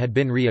Mississippi had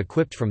been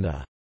re-equipped from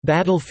the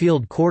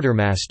battlefield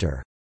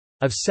quartermaster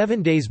of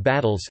 7 days'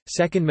 battles,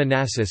 2nd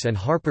Manassas and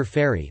Harper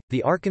Ferry.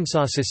 The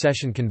Arkansas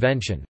Secession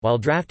Convention, while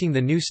drafting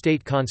the new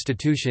state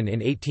constitution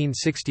in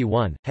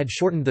 1861, had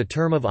shortened the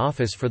term of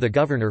office for the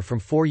governor from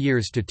 4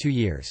 years to 2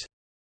 years.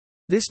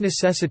 This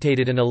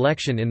necessitated an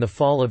election in the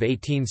fall of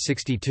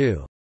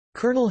 1862.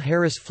 Colonel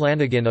Harris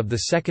Flanagan of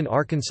the 2nd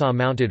Arkansas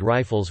Mounted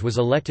Rifles was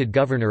elected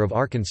governor of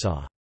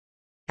Arkansas.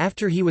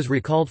 After he was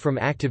recalled from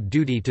active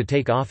duty to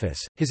take office,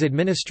 his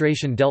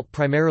administration dealt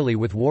primarily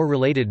with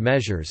war-related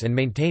measures and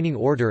maintaining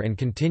order and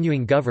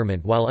continuing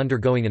government while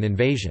undergoing an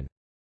invasion.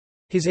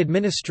 His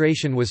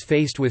administration was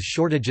faced with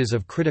shortages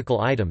of critical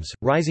items,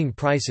 rising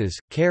prices,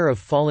 care of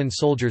fallen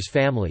soldiers'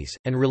 families,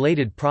 and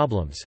related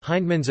problems.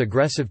 Hindman's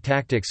aggressive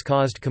tactics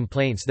caused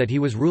complaints that he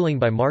was ruling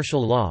by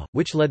martial law,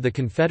 which led the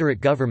Confederate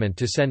government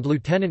to send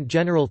Lieutenant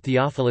General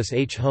Theophilus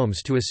H.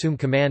 Holmes to assume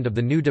command of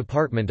the new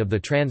Department of the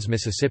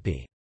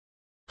Trans-Mississippi.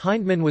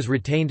 Hindman was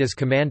retained as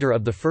commander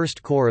of the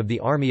 1st Corps of the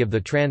Army of the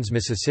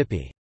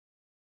Trans-Mississippi.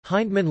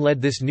 Hindman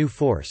led this new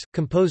force,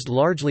 composed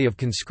largely of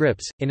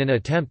conscripts, in an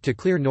attempt to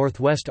clear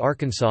northwest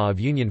Arkansas of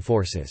Union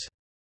forces.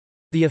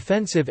 The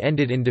offensive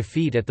ended in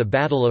defeat at the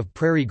Battle of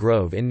Prairie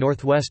Grove in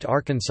northwest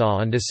Arkansas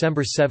on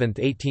December 7,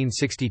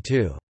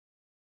 1862.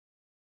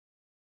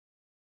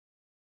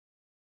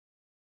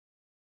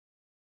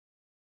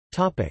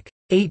 Topic: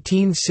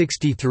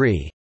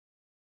 1863.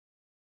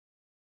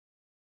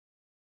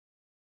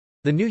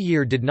 The new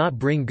year did not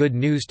bring good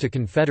news to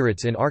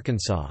Confederates in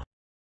Arkansas.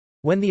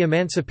 When the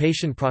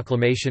Emancipation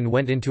Proclamation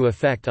went into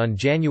effect on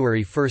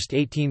January 1,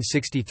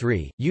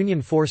 1863,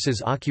 Union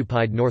forces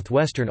occupied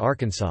northwestern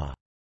Arkansas.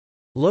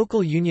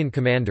 Local Union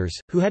commanders,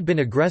 who had been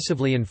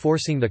aggressively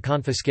enforcing the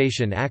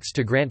Confiscation Acts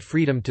to grant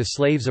freedom to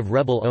slaves of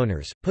rebel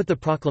owners, put the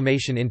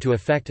proclamation into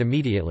effect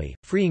immediately,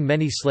 freeing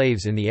many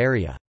slaves in the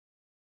area.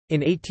 In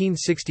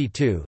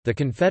 1862, the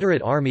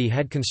Confederate Army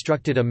had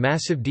constructed a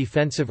massive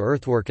defensive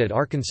earthwork at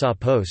Arkansas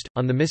Post,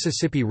 on the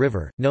Mississippi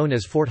River, known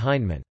as Fort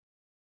Hindman.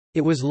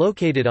 It was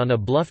located on a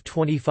bluff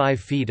 25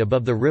 feet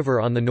above the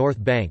river on the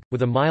north bank,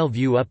 with a mile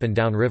view up and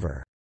down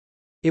river.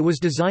 It was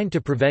designed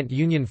to prevent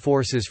Union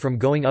forces from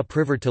going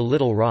upriver to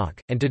Little Rock,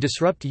 and to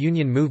disrupt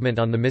Union movement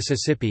on the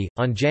Mississippi.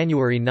 On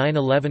January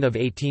 9–11 of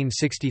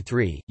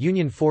 1863,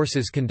 Union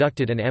forces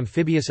conducted an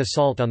amphibious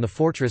assault on the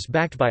fortress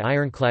backed by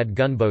ironclad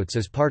gunboats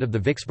as part of the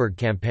Vicksburg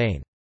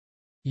Campaign.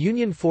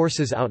 Union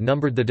forces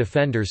outnumbered the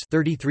defenders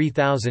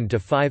 33,000 to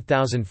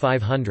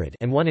 5,500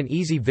 and won an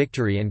easy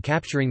victory in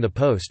capturing the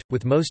post,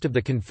 with most of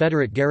the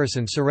Confederate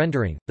garrison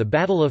surrendering. The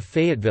Battle of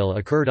Fayetteville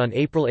occurred on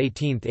April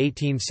 18,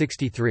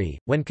 1863,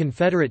 when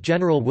Confederate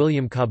General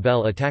William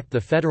Cabell attacked the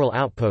Federal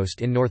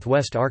outpost in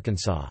northwest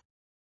Arkansas.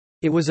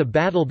 It was a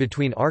battle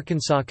between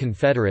Arkansas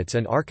Confederates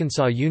and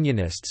Arkansas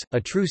Unionists,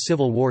 a true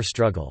Civil War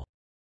struggle.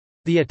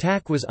 The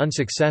attack was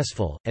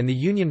unsuccessful, and the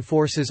Union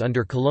forces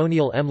under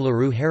Colonel M.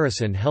 LaRue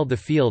Harrison held the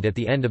field at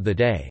the end of the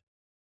day.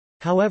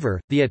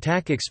 However, the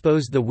attack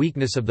exposed the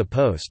weakness of the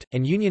post,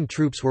 and Union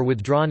troops were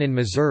withdrawn in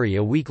Missouri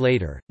a week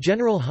later.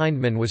 General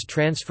Hindman was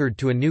transferred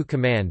to a new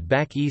command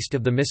back east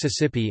of the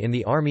Mississippi in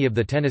the Army of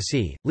the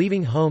Tennessee,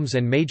 leaving Holmes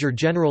and Major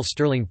General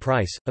Sterling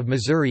Price, of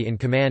Missouri in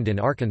command in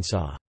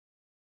Arkansas.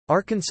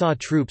 Arkansas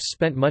troops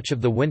spent much of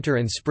the winter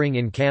and spring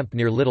in camp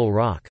near Little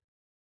Rock.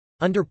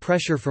 Under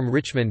pressure from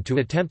Richmond to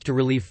attempt to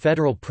relieve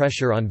federal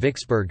pressure on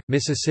Vicksburg,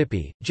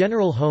 Mississippi,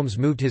 General Holmes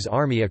moved his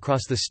army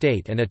across the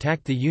state and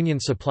attacked the Union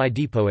supply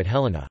depot at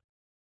Helena.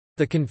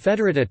 The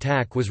Confederate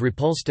attack was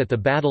repulsed at the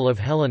Battle of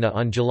Helena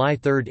on July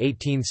 3,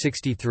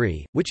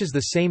 1863, which is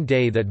the same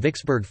day that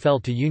Vicksburg fell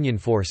to Union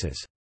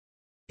forces.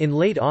 In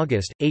late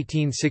August,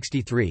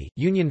 1863,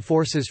 Union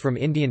forces from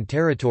Indian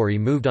Territory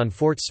moved on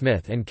Fort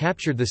Smith and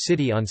captured the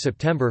city on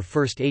September 1,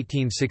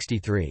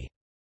 1863.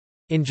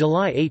 In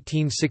July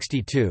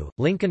 1862,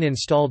 Lincoln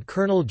installed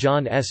Colonel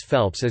John S.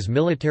 Phelps as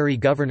military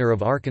governor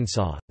of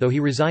Arkansas, though he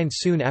resigned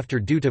soon after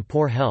due to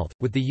poor health.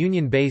 With the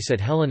Union base at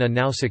Helena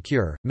now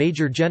secure,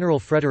 Major General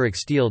Frederick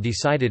Steele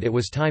decided it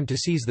was time to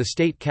seize the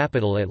state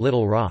capital at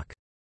Little Rock.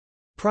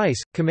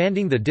 Price,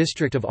 commanding the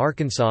District of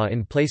Arkansas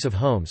in place of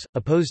Holmes,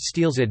 opposed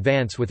Steele's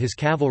advance with his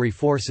cavalry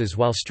forces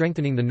while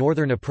strengthening the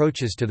northern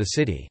approaches to the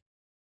city.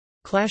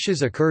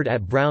 Clashes occurred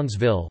at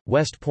Brownsville,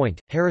 West Point,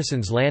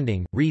 Harrison's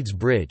Landing, Reed's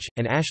Bridge,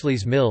 and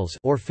Ashley's Mills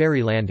or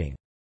Ferry Landing.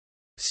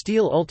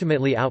 Steele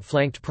ultimately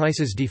outflanked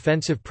Price's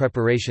defensive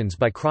preparations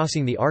by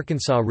crossing the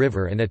Arkansas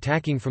River and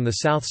attacking from the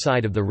south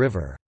side of the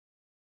river.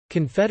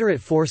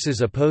 Confederate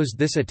forces opposed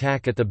this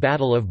attack at the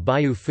Battle of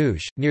Bayou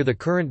Fourche, near the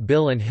current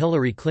Bill and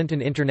Hillary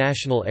Clinton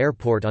International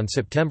Airport on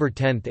September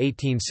 10,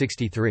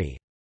 1863.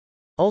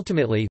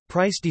 Ultimately,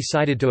 Price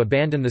decided to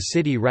abandon the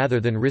city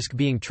rather than risk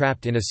being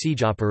trapped in a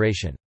siege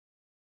operation.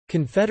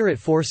 Confederate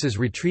forces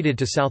retreated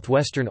to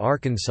southwestern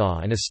Arkansas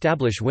and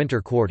established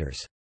winter quarters.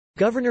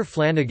 Governor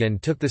Flanagan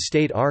took the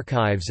state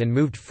archives and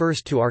moved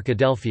first to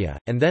Arkadelphia,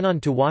 and then on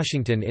to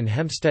Washington in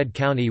Hempstead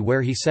County,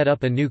 where he set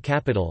up a new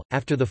capital.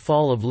 After the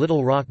fall of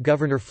Little Rock,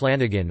 Governor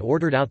Flanagan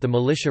ordered out the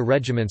militia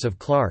regiments of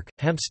Clark,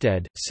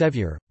 Hempstead,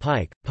 Sevier,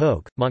 Pike,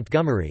 Polk,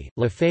 Montgomery,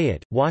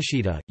 Lafayette,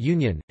 Washita,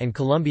 Union, and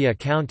Columbia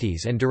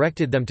counties and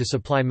directed them to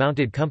supply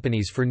mounted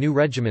companies for new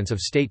regiments of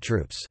state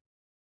troops.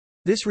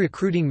 This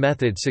recruiting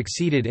method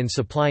succeeded in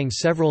supplying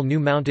several new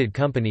mounted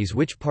companies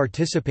which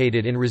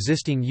participated in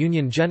resisting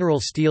Union General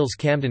Steele's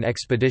Camden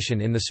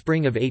expedition in the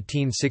spring of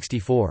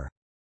 1864.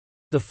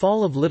 The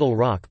fall of Little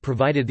Rock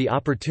provided the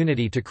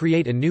opportunity to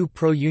create a new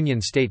pro-Union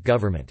state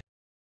government.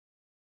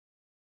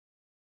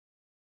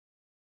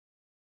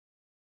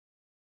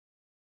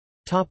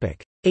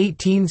 Topic: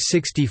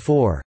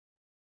 1864.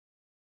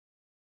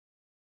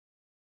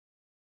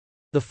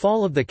 The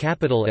fall of the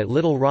capital at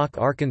Little Rock,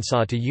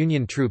 Arkansas to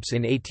Union troops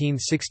in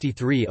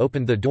 1863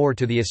 opened the door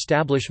to the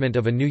establishment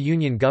of a new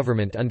Union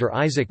government under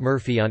Isaac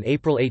Murphy on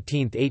April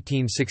 18,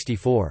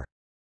 1864.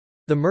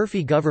 The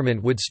Murphy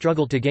government would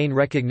struggle to gain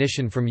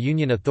recognition from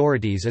Union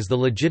authorities as the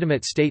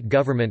legitimate state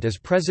government as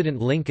President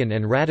Lincoln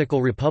and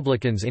radical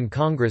Republicans in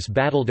Congress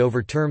battled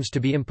over terms to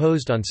be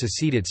imposed on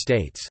seceded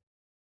states.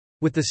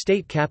 With the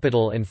state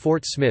capital and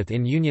Fort Smith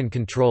in Union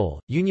control,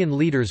 Union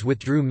leaders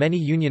withdrew many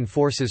Union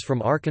forces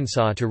from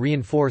Arkansas to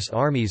reinforce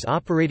armies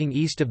operating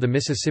east of the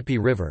Mississippi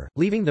River,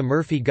 leaving the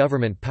Murphy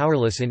government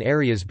powerless in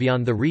areas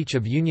beyond the reach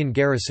of Union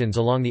garrisons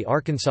along the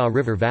Arkansas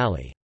River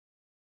Valley.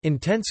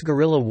 Intense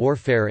guerrilla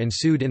warfare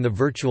ensued in the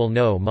virtual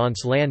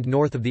no-man's land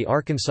north of the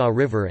Arkansas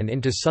River and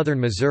into southern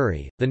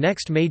Missouri. The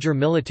next major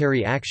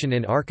military action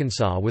in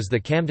Arkansas was the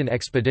Camden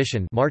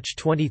Expedition, March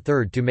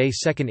 23 to May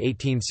 2,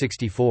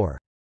 1864.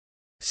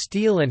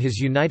 Steele and his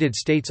United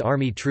States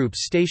Army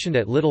troops stationed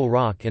at Little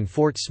Rock and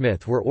Fort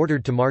Smith were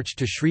ordered to march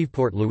to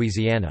Shreveport,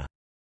 Louisiana.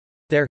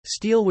 There,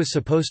 Steele was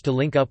supposed to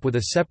link up with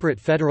a separate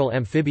federal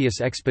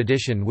amphibious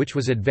expedition which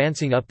was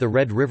advancing up the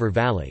Red River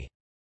Valley.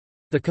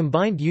 The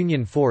combined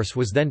Union force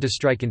was then to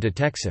strike into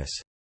Texas.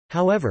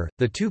 However,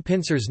 the two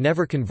pincers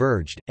never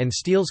converged, and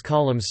Steele's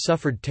columns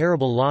suffered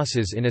terrible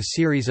losses in a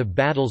series of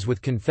battles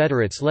with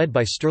Confederates led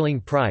by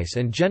Sterling Price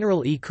and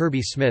General E.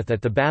 Kirby Smith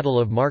at the Battle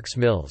of Marks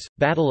Mills,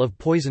 Battle of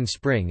Poison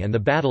Spring and the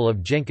Battle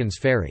of Jenkins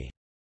Ferry.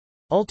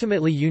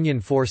 Ultimately, Union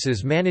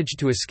forces managed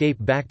to escape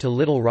back to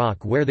Little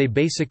Rock, where they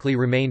basically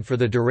remained for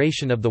the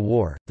duration of the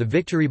war. The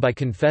victory by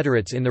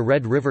Confederates in the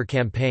Red River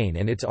Campaign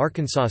and its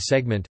Arkansas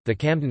segment, the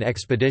Camden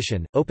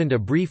Expedition, opened a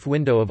brief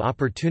window of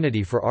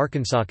opportunity for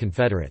Arkansas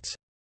Confederates.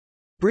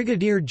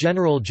 Brigadier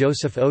General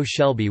Joseph O.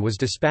 Shelby was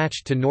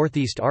dispatched to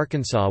northeast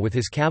Arkansas with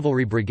his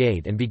cavalry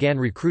brigade and began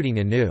recruiting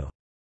anew.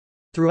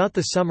 Throughout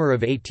the summer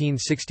of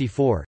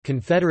 1864,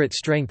 Confederate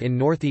strength in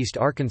northeast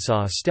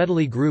Arkansas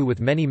steadily grew, with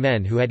many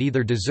men who had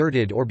either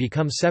deserted or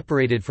become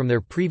separated from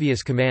their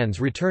previous commands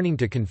returning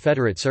to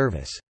Confederate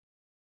service.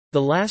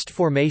 The last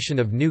formation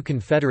of new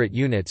Confederate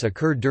units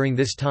occurred during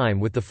this time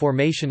with the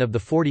formation of the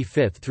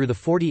 45th through the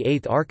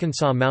 48th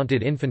Arkansas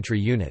Mounted Infantry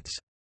units.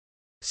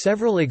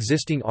 Several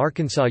existing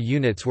Arkansas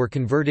units were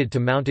converted to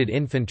mounted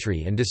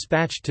infantry and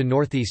dispatched to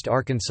northeast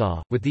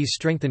Arkansas. With these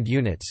strengthened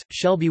units,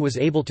 Shelby was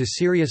able to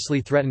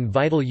seriously threaten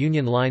vital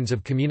Union lines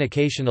of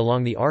communication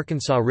along the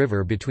Arkansas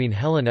River between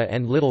Helena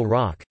and Little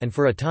Rock, and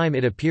for a time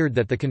it appeared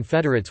that the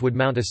Confederates would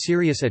mount a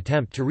serious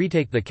attempt to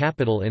retake the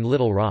capital in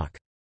Little Rock.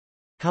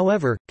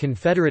 However,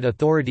 Confederate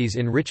authorities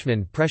in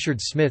Richmond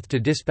pressured Smith to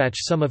dispatch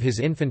some of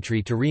his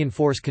infantry to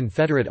reinforce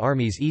Confederate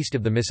armies east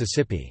of the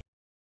Mississippi.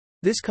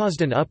 This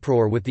caused an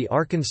uproar with the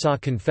Arkansas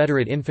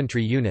Confederate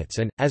infantry units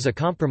and, as a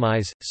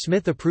compromise,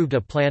 Smith approved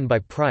a plan by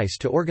Price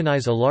to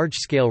organize a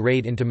large-scale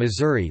raid into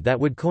Missouri that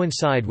would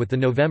coincide with the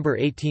November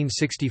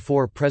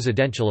 1864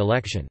 presidential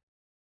election.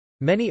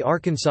 Many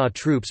Arkansas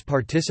troops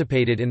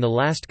participated in the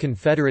last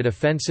Confederate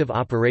offensive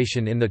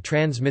operation in the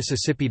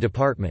Trans-Mississippi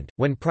Department,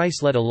 when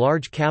Price led a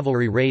large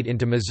cavalry raid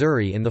into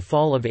Missouri in the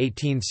fall of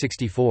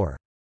 1864.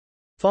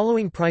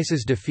 Following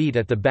Price's defeat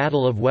at the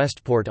Battle of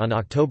Westport on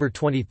October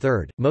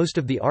 23, most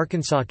of the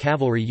Arkansas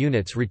cavalry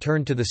units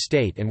returned to the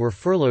state and were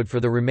furloughed for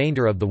the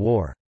remainder of the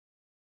war.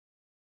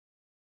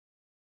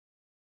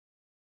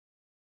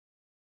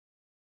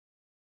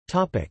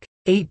 Topic: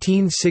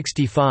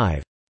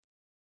 1865.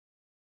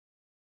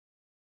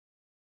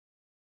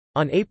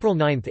 On April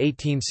 9,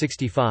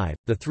 1865,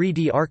 the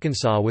 3D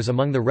Arkansas was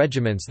among the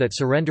regiments that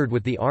surrendered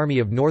with the Army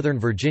of Northern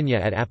Virginia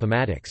at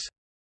Appomattox.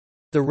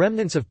 The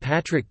remnants of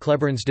Patrick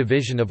Cleburne's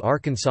division of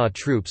Arkansas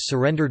troops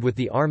surrendered with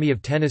the Army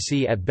of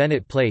Tennessee at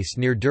Bennett Place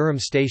near Durham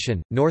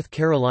Station, North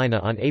Carolina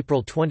on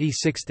April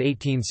 26,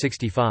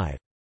 1865.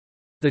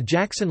 The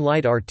Jackson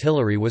Light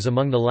Artillery was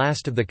among the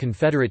last of the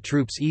Confederate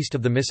troops east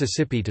of the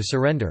Mississippi to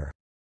surrender.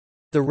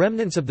 The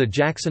remnants of the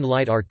Jackson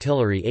Light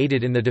Artillery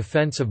aided in the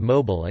defense of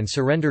Mobile and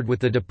surrendered with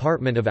the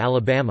Department of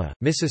Alabama,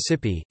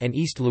 Mississippi, and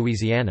East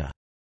Louisiana.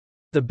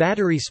 The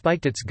battery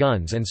spiked its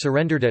guns and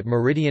surrendered at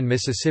Meridian,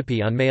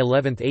 Mississippi on May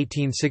 11,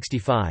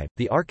 1865.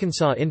 The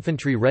Arkansas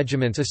infantry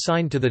regiments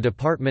assigned to the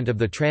Department of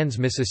the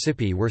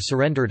Trans-Mississippi were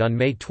surrendered on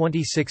May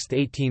 26,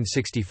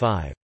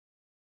 1865.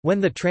 When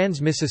the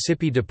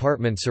Trans-Mississippi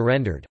Department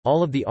surrendered,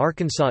 all of the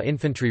Arkansas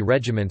infantry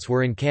regiments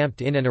were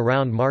encamped in and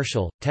around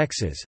Marshall,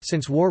 Texas,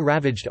 since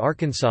war-ravaged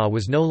Arkansas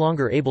was no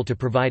longer able to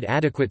provide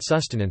adequate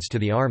sustenance to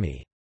the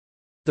Army.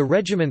 The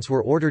regiments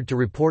were ordered to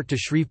report to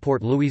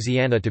Shreveport,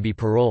 Louisiana to be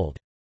paroled.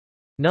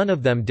 None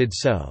of them did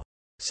so.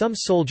 Some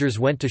soldiers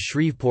went to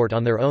Shreveport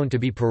on their own to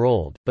be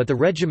paroled, but the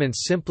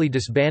regiments simply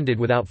disbanded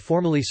without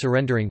formally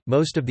surrendering.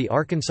 Most of the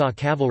Arkansas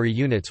cavalry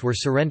units were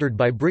surrendered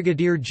by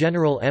Brigadier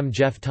General M.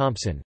 Jeff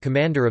Thompson,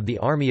 commander of the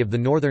Army of the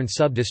Northern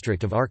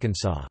Subdistrict of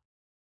Arkansas.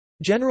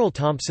 General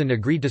Thompson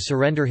agreed to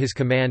surrender his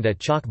command at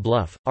Chalk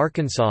Bluff,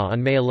 Arkansas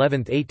on May 11,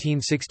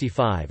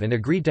 1865 and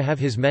agreed to have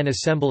his men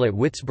assemble at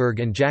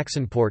Witzburg and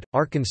Jacksonport,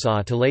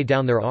 Arkansas to lay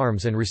down their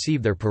arms and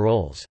receive their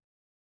paroles.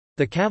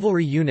 The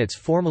cavalry units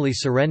formally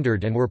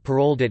surrendered and were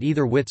paroled at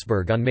either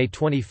Witzburg on May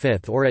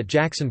 25 or at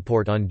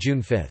Jacksonport on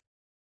June 5.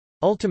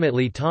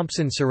 Ultimately,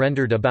 Thompson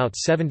surrendered about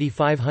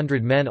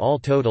 7,500 men all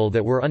total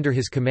that were under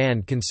his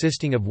command,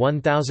 consisting of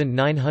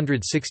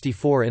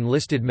 1,964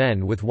 enlisted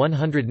men with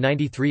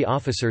 193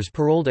 officers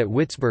paroled at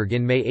Witzburg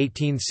in May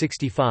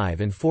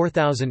 1865 and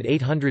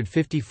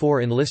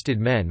 4,854 enlisted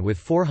men with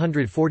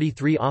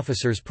 443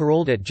 officers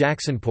paroled at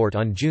Jacksonport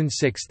on June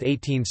 6,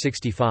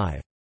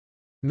 1865.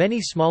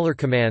 Many smaller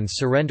commands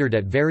surrendered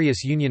at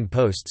various Union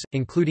posts,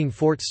 including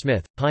Fort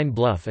Smith, Pine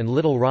Bluff and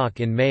Little Rock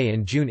in May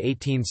and June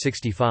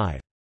 1865.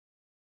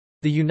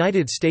 The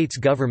United States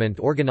government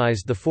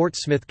organized the Fort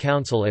Smith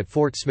Council at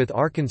Fort Smith,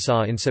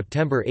 Arkansas in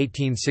September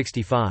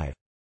 1865.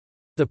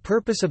 The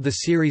purpose of the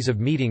series of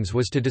meetings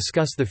was to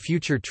discuss the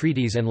future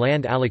treaties and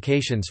land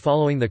allocations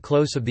following the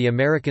close of the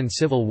American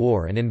Civil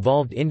War and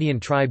involved Indian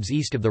tribes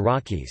east of the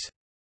Rockies.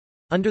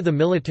 Under the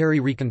Military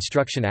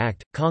Reconstruction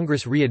Act,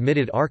 Congress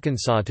readmitted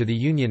Arkansas to the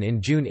Union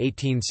in June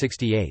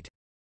 1868.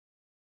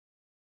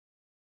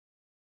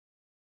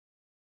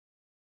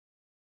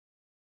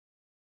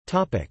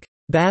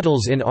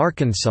 Battles in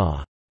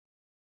Arkansas.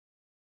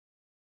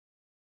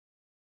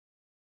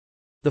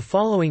 The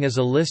following is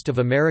a list of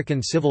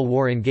American Civil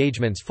War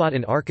engagements fought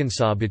in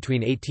Arkansas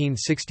between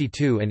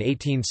 1862 and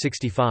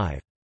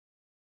 1865.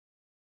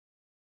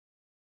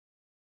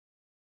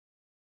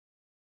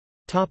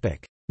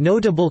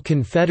 Notable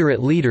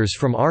Confederate leaders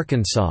from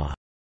Arkansas.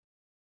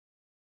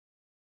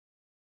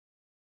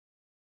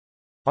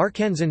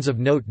 Arkansans of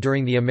note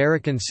during the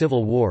American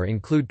Civil War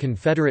include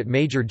Confederate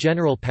Major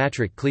General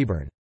Patrick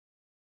Cleburne.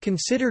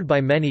 Considered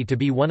by many to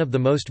be one of the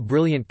most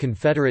brilliant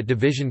Confederate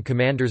division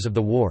commanders of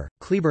the war,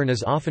 Cleburne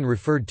is often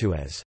referred to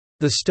as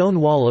the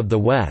Stonewall of the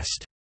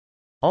West.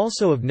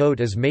 Also of note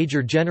is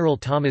Major General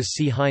Thomas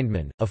C.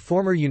 Hindman, a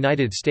former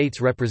United States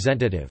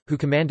representative, who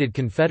commanded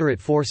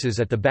Confederate forces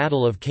at the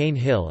Battle of Cane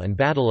Hill and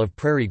Battle of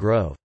Prairie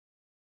Grove.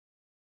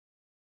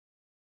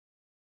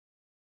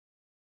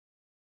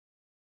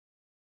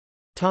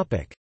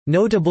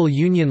 Notable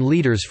Union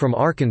leaders from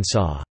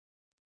Arkansas.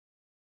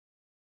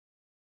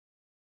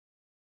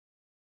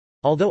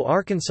 Although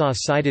Arkansas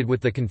sided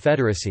with the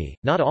Confederacy,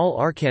 not all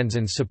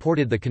Arkansans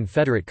supported the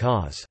Confederate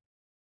cause.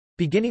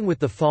 Beginning with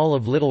the fall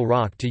of Little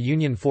Rock to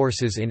Union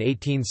forces in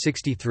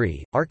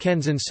 1863,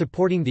 Arkansans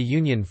supporting the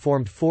Union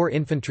formed 4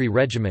 infantry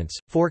regiments,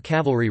 4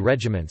 cavalry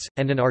regiments,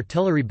 and an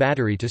artillery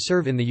battery to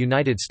serve in the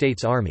United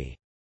States Army.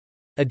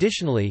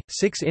 Additionally,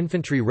 6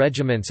 infantry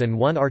regiments and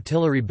 1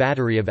 artillery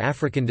battery of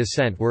African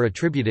descent were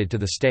attributed to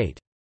the state.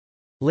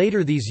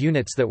 Later these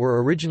units that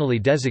were originally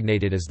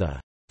designated as the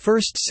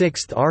 1st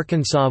 6th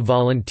Arkansas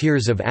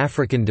Volunteers of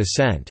African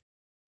descent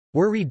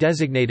were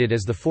redesignated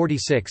as the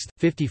 46th,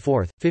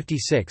 54th,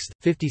 56th,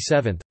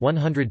 57th,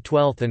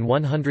 112th and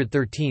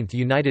 113th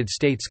United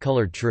States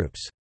Colored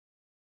Troops.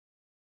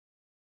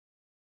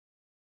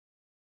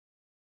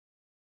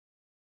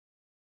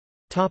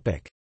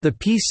 The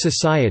Peace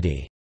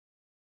Society.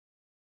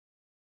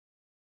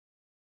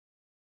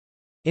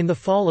 In the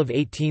fall of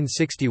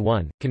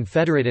 1861,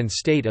 Confederate and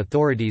state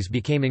authorities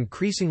became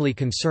increasingly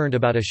concerned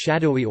about a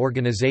shadowy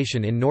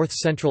organization in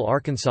north-central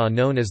Arkansas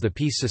known as the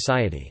Peace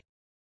Society.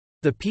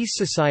 The peace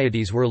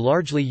societies were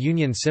largely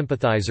Union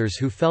sympathizers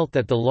who felt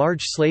that the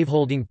large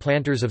slaveholding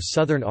planters of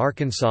southern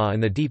Arkansas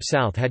and the Deep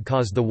South had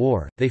caused the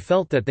war. They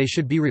felt that they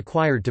should be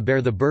required to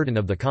bear the burden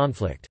of the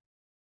conflict.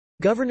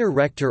 Governor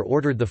Rector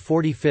ordered the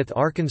 45th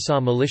Arkansas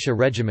Militia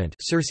Regiment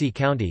Searcy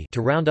County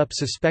to round up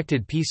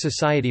suspected Peace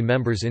Society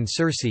members in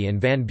Searcy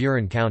and Van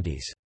Buren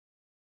counties.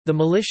 The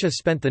militia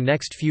spent the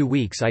next few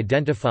weeks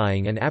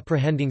identifying and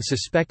apprehending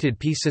suspected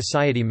Peace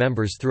Society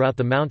members throughout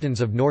the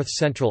mountains of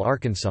north-central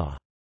Arkansas.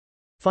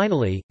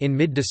 Finally, in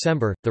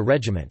mid-December, the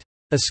regiment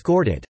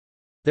escorted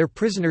their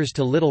prisoners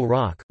to Little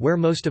Rock, where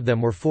most of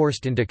them were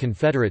forced into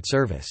Confederate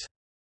service.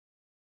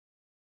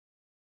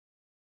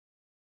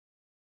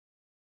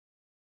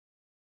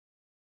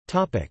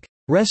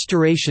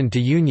 Restoration to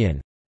Union.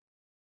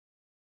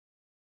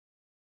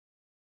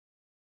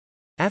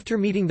 After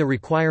meeting the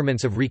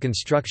requirements of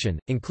Reconstruction,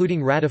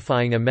 including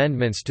ratifying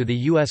amendments to the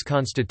U.S.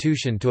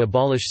 Constitution to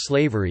abolish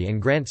slavery and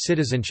grant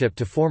citizenship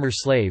to former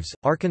slaves,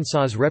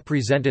 Arkansas's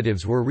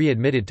representatives were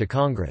readmitted to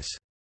Congress.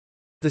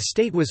 The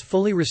state was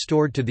fully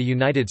restored to the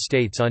United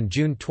States on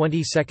June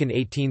 22,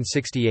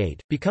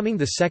 1868, becoming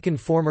the second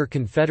former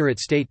Confederate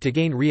state to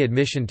gain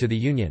readmission to the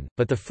Union,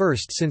 but the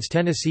first since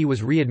Tennessee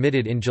was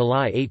readmitted in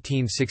July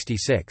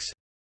 1866.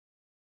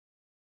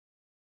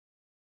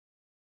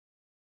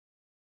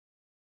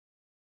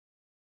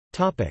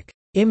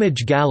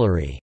 Image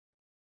gallery.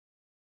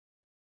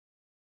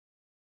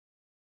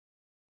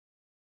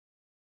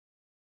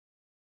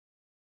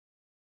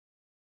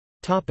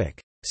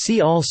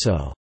 See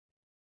also: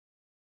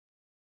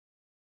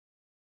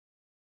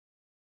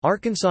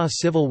 Arkansas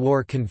Civil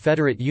War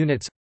Confederate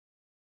units,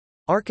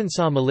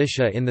 Arkansas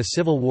militia in the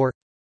Civil War,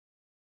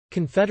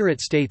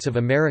 Confederate States of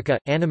America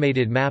 –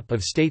 animated map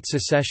of state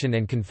secession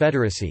and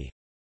Confederacy,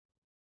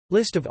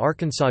 List of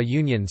Arkansas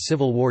Union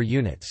Civil War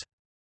units.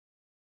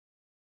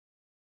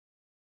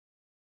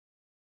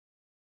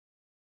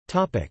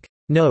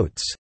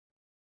 Notes.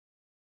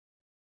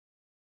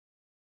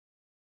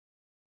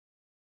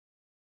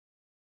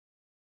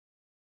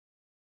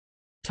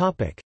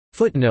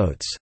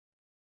 Footnotes.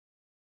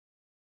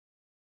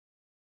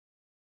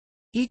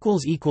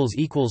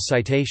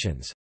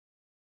 Citations